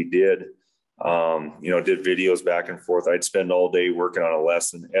classes we did videos back and forth. I'd spend all day working on a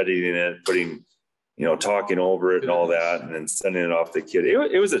lesson, editing it, putting, talking over it and all that, and then sending it off to the kid.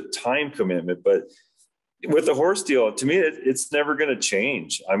 It was a time commitment, but with the horse deal, to me, it's never going to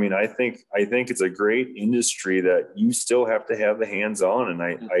change. I mean, I think it's a great industry that you still have to have the hands-on. And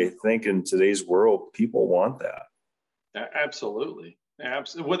I think in today's world, people want that. Absolutely.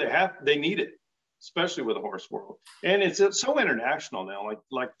 Well, they need it. especially with the horse world. And it's so international now,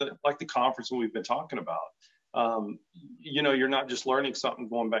 like the conference that we've been talking about. You know, you're not just learning something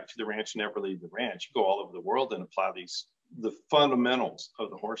going back to the ranch and never leave the ranch. You go all over the world and apply the fundamentals of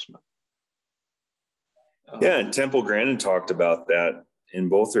the horseman. Yeah, and Temple Grandin talked about that in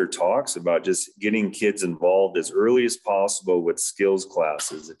both their talks about just getting kids involved as early as possible with skills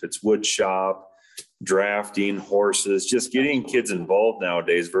classes. If it's wood shop, drafting, horses, just getting kids involved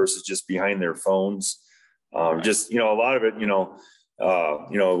nowadays versus just behind their phones. Just, you know, a lot of it, you know,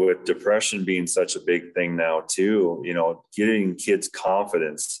 with depression being such a big thing now too, you know, getting kids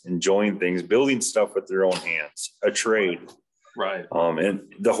confidence, enjoying things, building stuff with their own hands, a trade. Right. And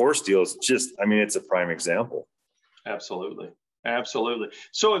the horse deal is just, I mean, it's a prime example. Absolutely. Absolutely.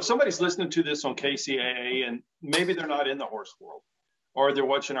 So if somebody's listening to this on KCAA and maybe they're not in the horse world, or they're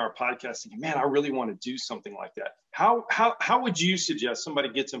watching our podcast thinking, man, I really want to do something like that. How would you suggest somebody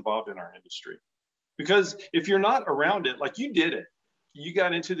gets involved in our industry? Because if you're not around it, like you did it, you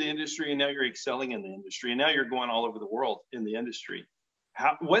got into the industry and now you're excelling in the industry and now you're going all over the world in the industry.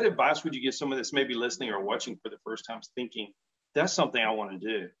 What advice would you give someone that's maybe listening or watching for the first time thinking, that's something I want to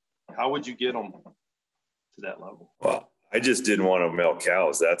do? How would you get them to that level? Well, I just didn't want to milk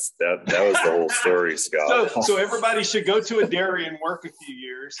cows. That was the whole story, Scott. So everybody should go to a dairy and work a few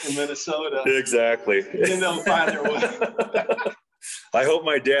years in Minnesota. Exactly. And then they'll find their way. I hope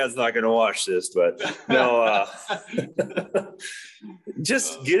my dad's not going to watch this, but no,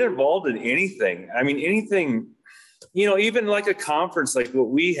 just get involved in anything. I mean, anything, you know, even like a conference like what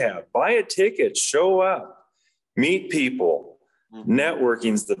we have, buy a ticket, show up, meet people. Mm-hmm.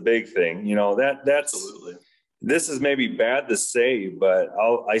 Networking's the big thing. You know, that's, absolutely. This is maybe bad to say, but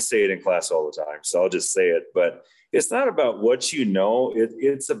I say it in class all the time. So I'll just say it, but it's not about what you know.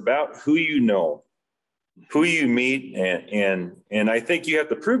 It's about who you know, who you meet. And I think you have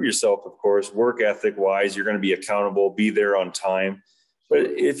to prove yourself, of course, work ethic wise, you're going to be accountable, be there on time. But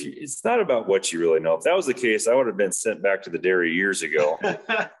if it's not about what you really know, if that was the case, I would have been sent back to the dairy years ago.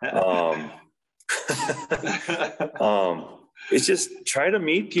 It's just try to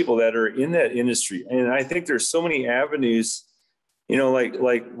meet people that are in that industry. And I think there's so many avenues, you know,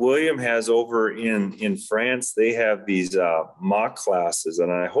 like William has over in France, they have these mock classes.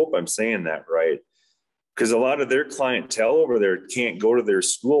 And I hope I'm saying that right, because a lot of their clientele over there can't go to their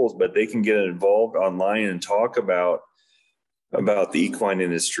schools, but they can get involved online and talk about the equine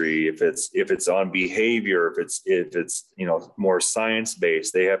industry. If it's on behavior, if it's, you know, more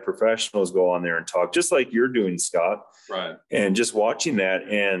science-based, they have professionals go on there and talk just like you're doing, Scott. Right. And just watching that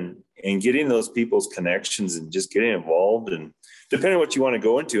and getting those people's connections and just getting involved, and depending on what you want to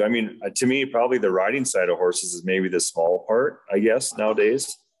go into. I mean, to me, probably the riding side of horses is maybe the small part, I guess,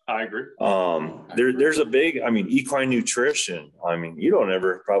 nowadays. I agree. There's a big, I mean, equine nutrition. I mean, you don't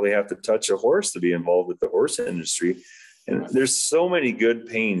ever probably have to touch a horse to be involved with the horse industry. And there's so many good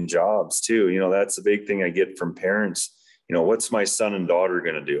paying jobs too. You know, that's the big thing I get from parents. You know, what's my son and daughter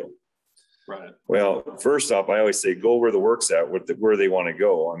going to do? Right. Well, first off, I always say, go where the work's at, where they want to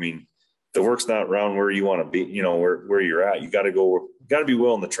go. I mean, the work's not around where you want to be, you know, where you're at. You got to be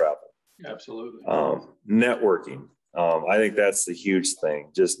willing to travel. Absolutely. Networking. I think that's the huge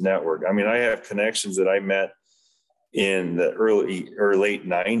thing. Just network. I mean, I have connections that I met in the early or late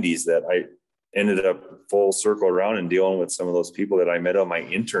 90s that I ended up full circle around and dealing with some of those people that I met on my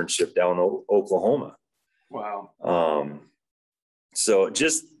internship down in Oklahoma. Wow. So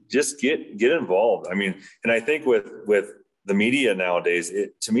just get involved. I mean, and I think with the media nowadays,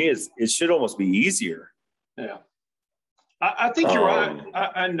 to me it should almost be easier. Yeah. I think you're right.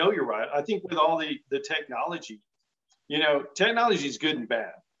 I know you're right. I think with all the technology, you know, technology is good and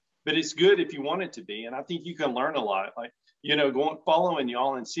bad, but it's good if you want it to be. And I think you can learn a lot. Like, you know, following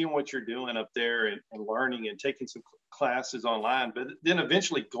y'all and seeing what you're doing up there and learning and taking some classes online, but then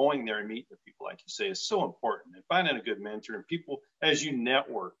eventually going there and meeting the people, like you say, is so important. And finding a good mentor and people, as you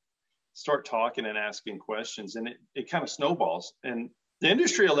network, start talking and asking questions, and it kind of snowballs. And the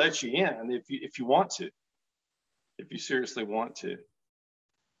industry will let you in if you want to, if you seriously want to.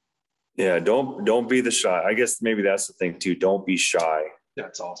 Yeah, don't be the shy. I guess maybe that's the thing too. Don't be shy.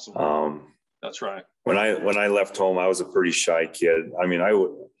 That's awesome. That's right. When I left home, I was a pretty shy kid. I mean,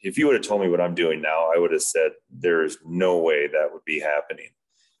 if you would have told me what I'm doing now, I would have said there is no way that would be happening.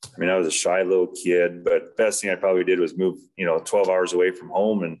 I mean, I was a shy little kid, but best thing I probably did was move, 12 hours away from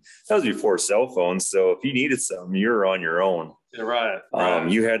home. And that was before cell phones. So if you needed something, you're on your own. You're right.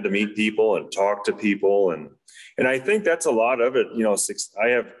 You had to meet people and talk to people. And I think that's a lot of it. I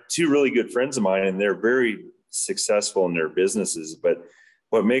have two really good friends of mine, and they're very successful in their businesses, but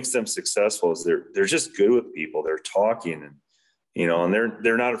what makes them successful is they're just good with people. They're talking, and you know, and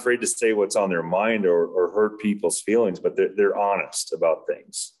they're not afraid to say what's on their mind or hurt people's feelings, but they're honest about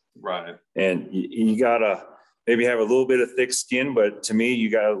things. Right. And you gotta maybe have a little bit of thick skin, but to me, you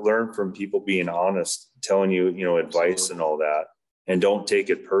gotta learn from people being honest, telling you, you know, advice and all that, and don't take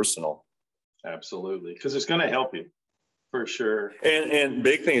it personal. Absolutely. Because it's going to help you for sure. And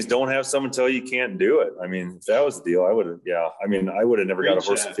big thing is don't have someone tell you can't do it. I mean, if that was the deal, I would have never got a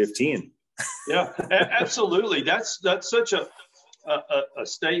horse at 15. Yeah, absolutely. That's such a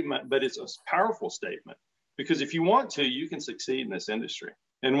statement, but it's a powerful statement, because if you want to, you can succeed in this industry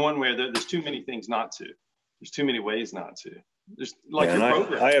in one way. There's too many things not to. There's too many ways not to. There's like your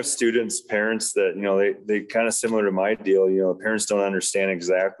program. I have students, parents that, you know, they kind of similar to my deal. You know, parents don't understand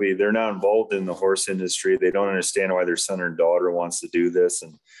exactly. They're not involved in the horse industry. They don't understand why their son or daughter wants to do this.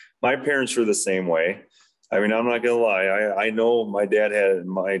 And my parents were the same way. I mean, I'm not going to lie. I know my dad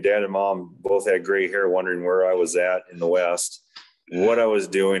and mom both had gray hair, wondering where I was at in the West, what I was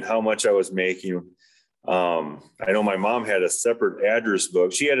doing, how much I was making. I know my mom had a separate address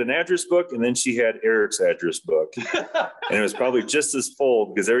book. She had an address book, and then she had Eric's address book. And it was probably just as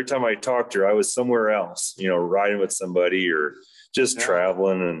full, because every time I talked to her, I was somewhere else, you know, riding with somebody or just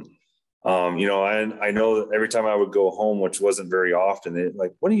traveling. And, you know, I know that every time I would go home, which wasn't very often, they're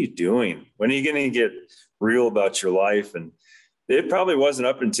like, what are you doing? When are you going to get real about your life? And it probably wasn't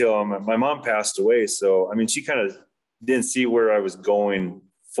up until my mom passed away. So, I mean, she kind of didn't see where I was going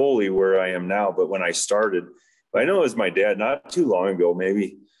fully where I am now. But when I started, I know it was my dad not too long ago,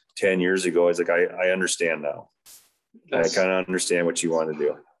 maybe 10 years ago. I was like, I understand now. I kind of understand what you want to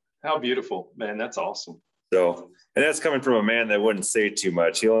do. How beautiful, man. That's awesome. So, and that's coming from a man that wouldn't say too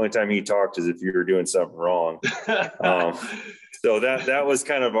much. The only time he talked is if you were doing something wrong. So that was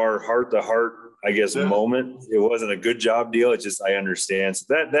kind of our heart to heart, I guess, moment. It wasn't a good job deal. It's just, I understand.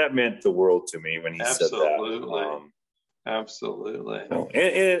 So that meant the world to me when he said that. Absolutely.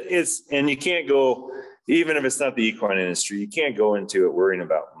 And you can't go, even if it's not the equine industry, you can't go into it worrying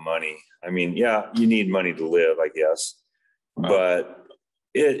about money. I mean, yeah, you need money to live, I guess, but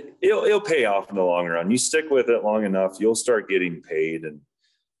it'll pay off in the long run. You stick with it long enough, you'll start getting paid. And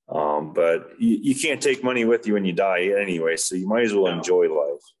but you can't take money with you when you die anyway, so you might as well enjoy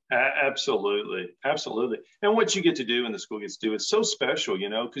life. Absolutely. And what you get to do and the school gets to do is so special, you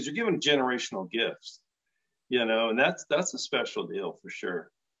know, because you're given generational gifts. You know, and that's a special deal for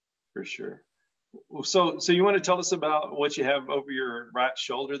sure. So you want to tell us about what you have over your right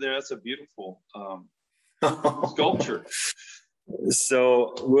shoulder there? That's a beautiful sculpture.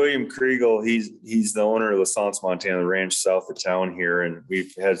 So William Kriegel, he's the owner of Lassance, Montana ranch south of town here, and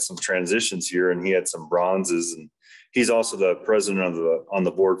we've had some transitions here, and he had some bronzes, and he's also the president on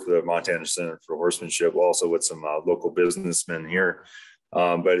the board for the Montana Center for Horsemanship, also with some local businessmen here.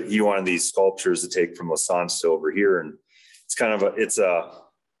 But he wanted these sculptures to take from Lassance to over here, and it's kind of it's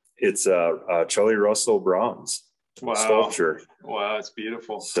a Charlie Russell bronze sculpture. Wow, it's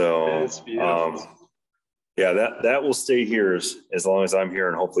beautiful. So it's beautiful. Yeah, that will stay here as long as I'm here,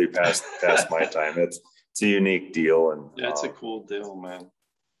 and hopefully past my time. It's a unique deal, and that's a cool deal, man.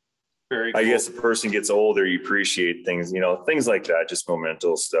 Very cool. I guess the person gets older, you appreciate things, you know, things like that, just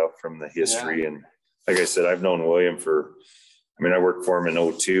memento stuff from the history. And like I said, I've known William I worked for him in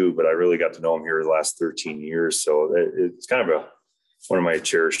 2002, but I really got to know him here the last 13 years. So it's kind of one of my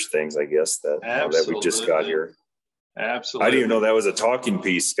cherished things, I guess, that we just got here. Absolutely. I didn't even know that was a talking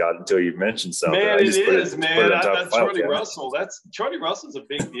piece, Scott, until you mentioned something. Man, it is, man. That's Charlie Russell. Charlie Russell's a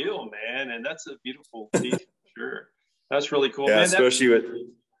big deal, man. And that's a beautiful piece for sure. That's really cool. Yeah, man,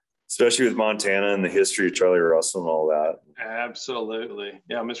 especially with Montana and the history of Charlie Russell and all that. Absolutely.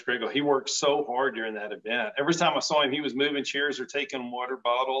 Yeah, Mr. Kriegel, he worked so hard during that event. Every time I saw him, he was moving chairs or taking water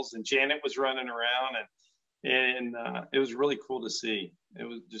bottles, and Janet was running around, and it was really cool to see. It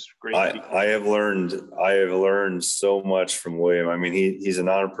was just great. I have learned so much from William. I mean, he's an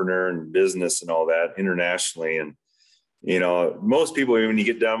entrepreneur in business and all that internationally. And, you know, most people, when you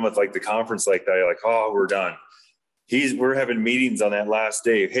get done with like the conference like that, you're like, oh, we're done. We're having meetings on that last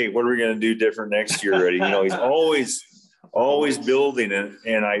day. Hey, what are we going to do different next year already? You know, he's always building it.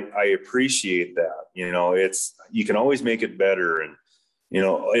 And I appreciate that. You know, you can always make it better. And, you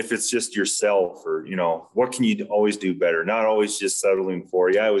know, if it's just yourself or, you know, what can you always do better? Not always just settling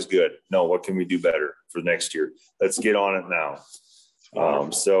for, yeah, it was good. No, what can we do better for next year? Let's get on it now.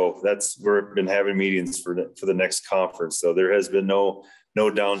 So we've been having meetings for the next conference. So there has been no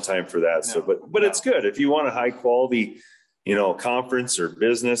downtime for that. So, but it's good. If you want a high quality, you know, conference or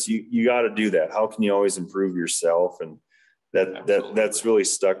business, you got to do that. How can you always improve yourself? And that's really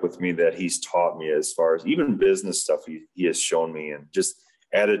stuck with me, that he's taught me as far as even business stuff he has shown me, and just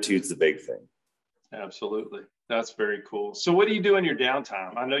attitude's the big thing. Absolutely. That's very cool. So what do you do in your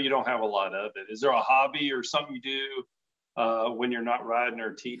downtime? I know you don't have a lot of it. Is there a hobby or something you do when you're not riding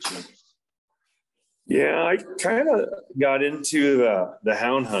or teaching? Yeah, I kind of got into the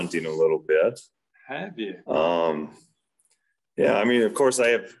hound hunting a little bit. Have you? Yeah, I mean, of course I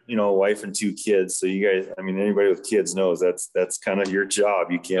have, a wife and 2 kids. So you guys, I mean, anybody with kids knows that's kind of your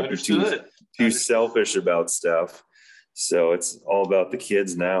job. You can't be too selfish about stuff. So it's all about the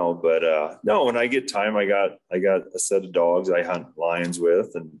kids now. But no, when I get time, I got a set of dogs I hunt lions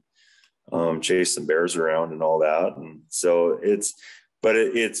with and chase some bears around and all that. And so it's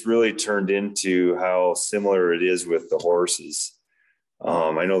really turned into how similar it is with the horses.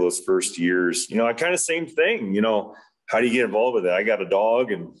 I know those first years, I kind of same thing, how do you get involved with it? I got a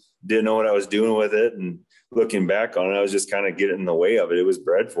dog and didn't know what I was doing with it. And looking back on it, I was just kind of getting in the way of it. It was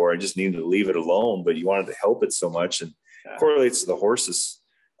bred for. I just needed to leave it alone, but you wanted to help it so much, and correlates to the horses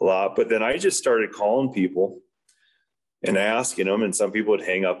a lot. But then I just started calling people and asking them, and some people would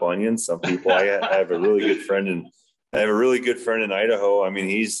hang up on you, and some people, I have a really good friend in Idaho. I mean,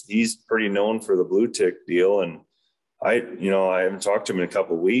 he's pretty known for the blue tick deal, and I haven't talked to him in a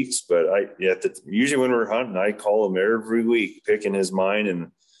couple of weeks, but usually when we're hunting, I call him every week, picking his mind,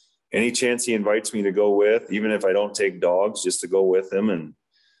 and any chance he invites me to go with, even if I don't take dogs, just to go with him. And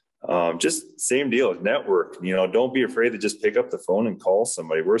just same deal, network, don't be afraid to just pick up the phone and call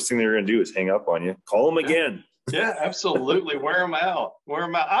somebody. Worst thing they're going to do is hang up on you. Call them again. Yeah, absolutely. Wear them out.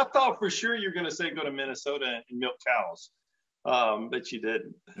 I thought for sure you're going to say go to Minnesota and milk cows. But you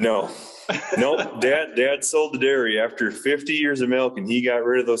didn't. No. Dad sold the dairy after 50 years of milk, and he got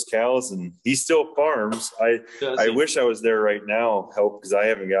rid of those cows, and he still farms. I wish I was there right now, because I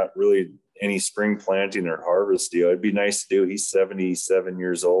haven't got really any spring planting or harvest deal. It'd be nice to do. He's 77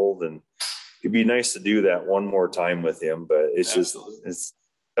 years old, and it'd be nice to do that one more time with him, but it's it's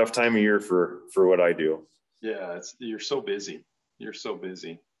a tough time of year for what I do. Yeah. You're so busy.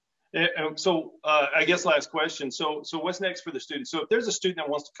 And so I guess last question. So what's next for the students? So if there's a student that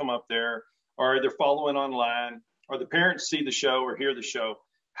wants to come up there, or they're following online, or the parents see the show or hear the show,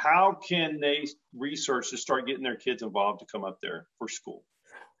 how can they research to start getting their kids involved to come up there for school?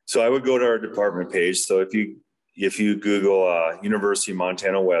 So I would go to our department page. So if you Google University of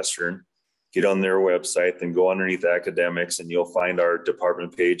Montana Western, get on their website, then go underneath academics, and you'll find our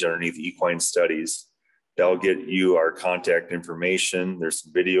department page underneath equine studies. That'll get you our contact information. There's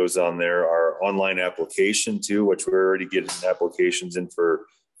some videos on there, our online application too, which we're already getting applications in for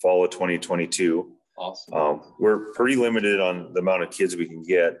fall of 2022. Awesome. We're pretty limited on the amount of kids we can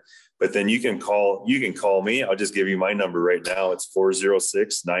get, but then you can call me. I'll just give you my number right now. It's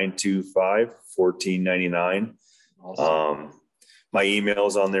 406-925-1499. Awesome. My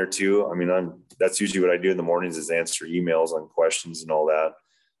email's on there too. I mean, that's usually what I do in the mornings, is answer emails on questions and all that.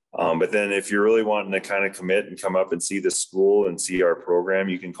 But then if you're really wanting to kind of commit and come up and see the school and see our program,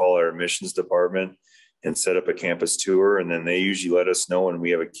 you can call our admissions department and set up a campus tour. And then they usually let us know when we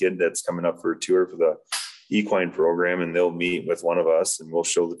have a kid that's coming up for a tour for the equine program, and they'll meet with one of us and we'll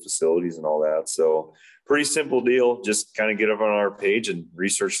show the facilities and all that. So pretty simple deal. Just kind of get up on our page and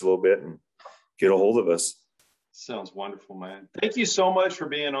research a little bit and get a hold of us. Sounds wonderful, man. Thank you so much for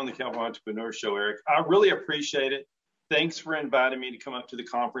being on the Cowboy Entrepreneur Show, Eric. I really appreciate it. Thanks for inviting me to come up to the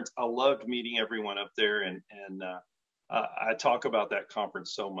conference. I loved meeting everyone up there, and I talk about that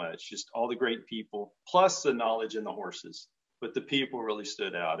conference so much, just all the great people, plus the knowledge in the horses, but the people really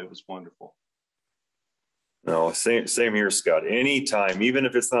stood out. It was wonderful. No, same here, Scott. Anytime, even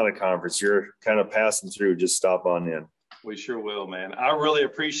if it's not a conference, you're kind of passing through, just stop on in. We sure will, man. I really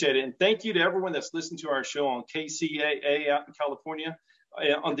appreciate it. And thank you to everyone that's listened to our show on KCAA out in California,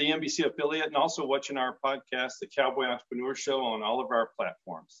 on the NBC affiliate, and also watching our podcast, The Cowboy Entrepreneur Show, on all of our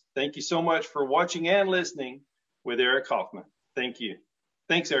platforms. Thank you so much for watching and listening with Eric Hoffman. Thank you.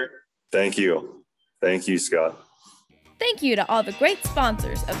 Thanks, Eric. Thank you. Thank you, Scott. Thank you to all the great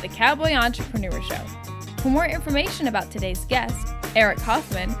sponsors of the Cowboy Entrepreneur Show. For more information about today's guest, Eric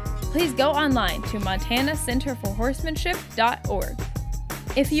Hoffman, please go online to montanacenterforhorsemanship.org.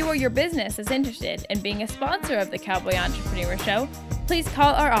 If you or your business is interested in being a sponsor of the Cowboy Entrepreneur Show, please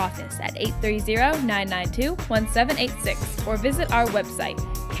call our office at 830-992-1786 or visit our website,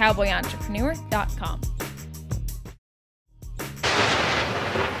 cowboyentrepreneur.com.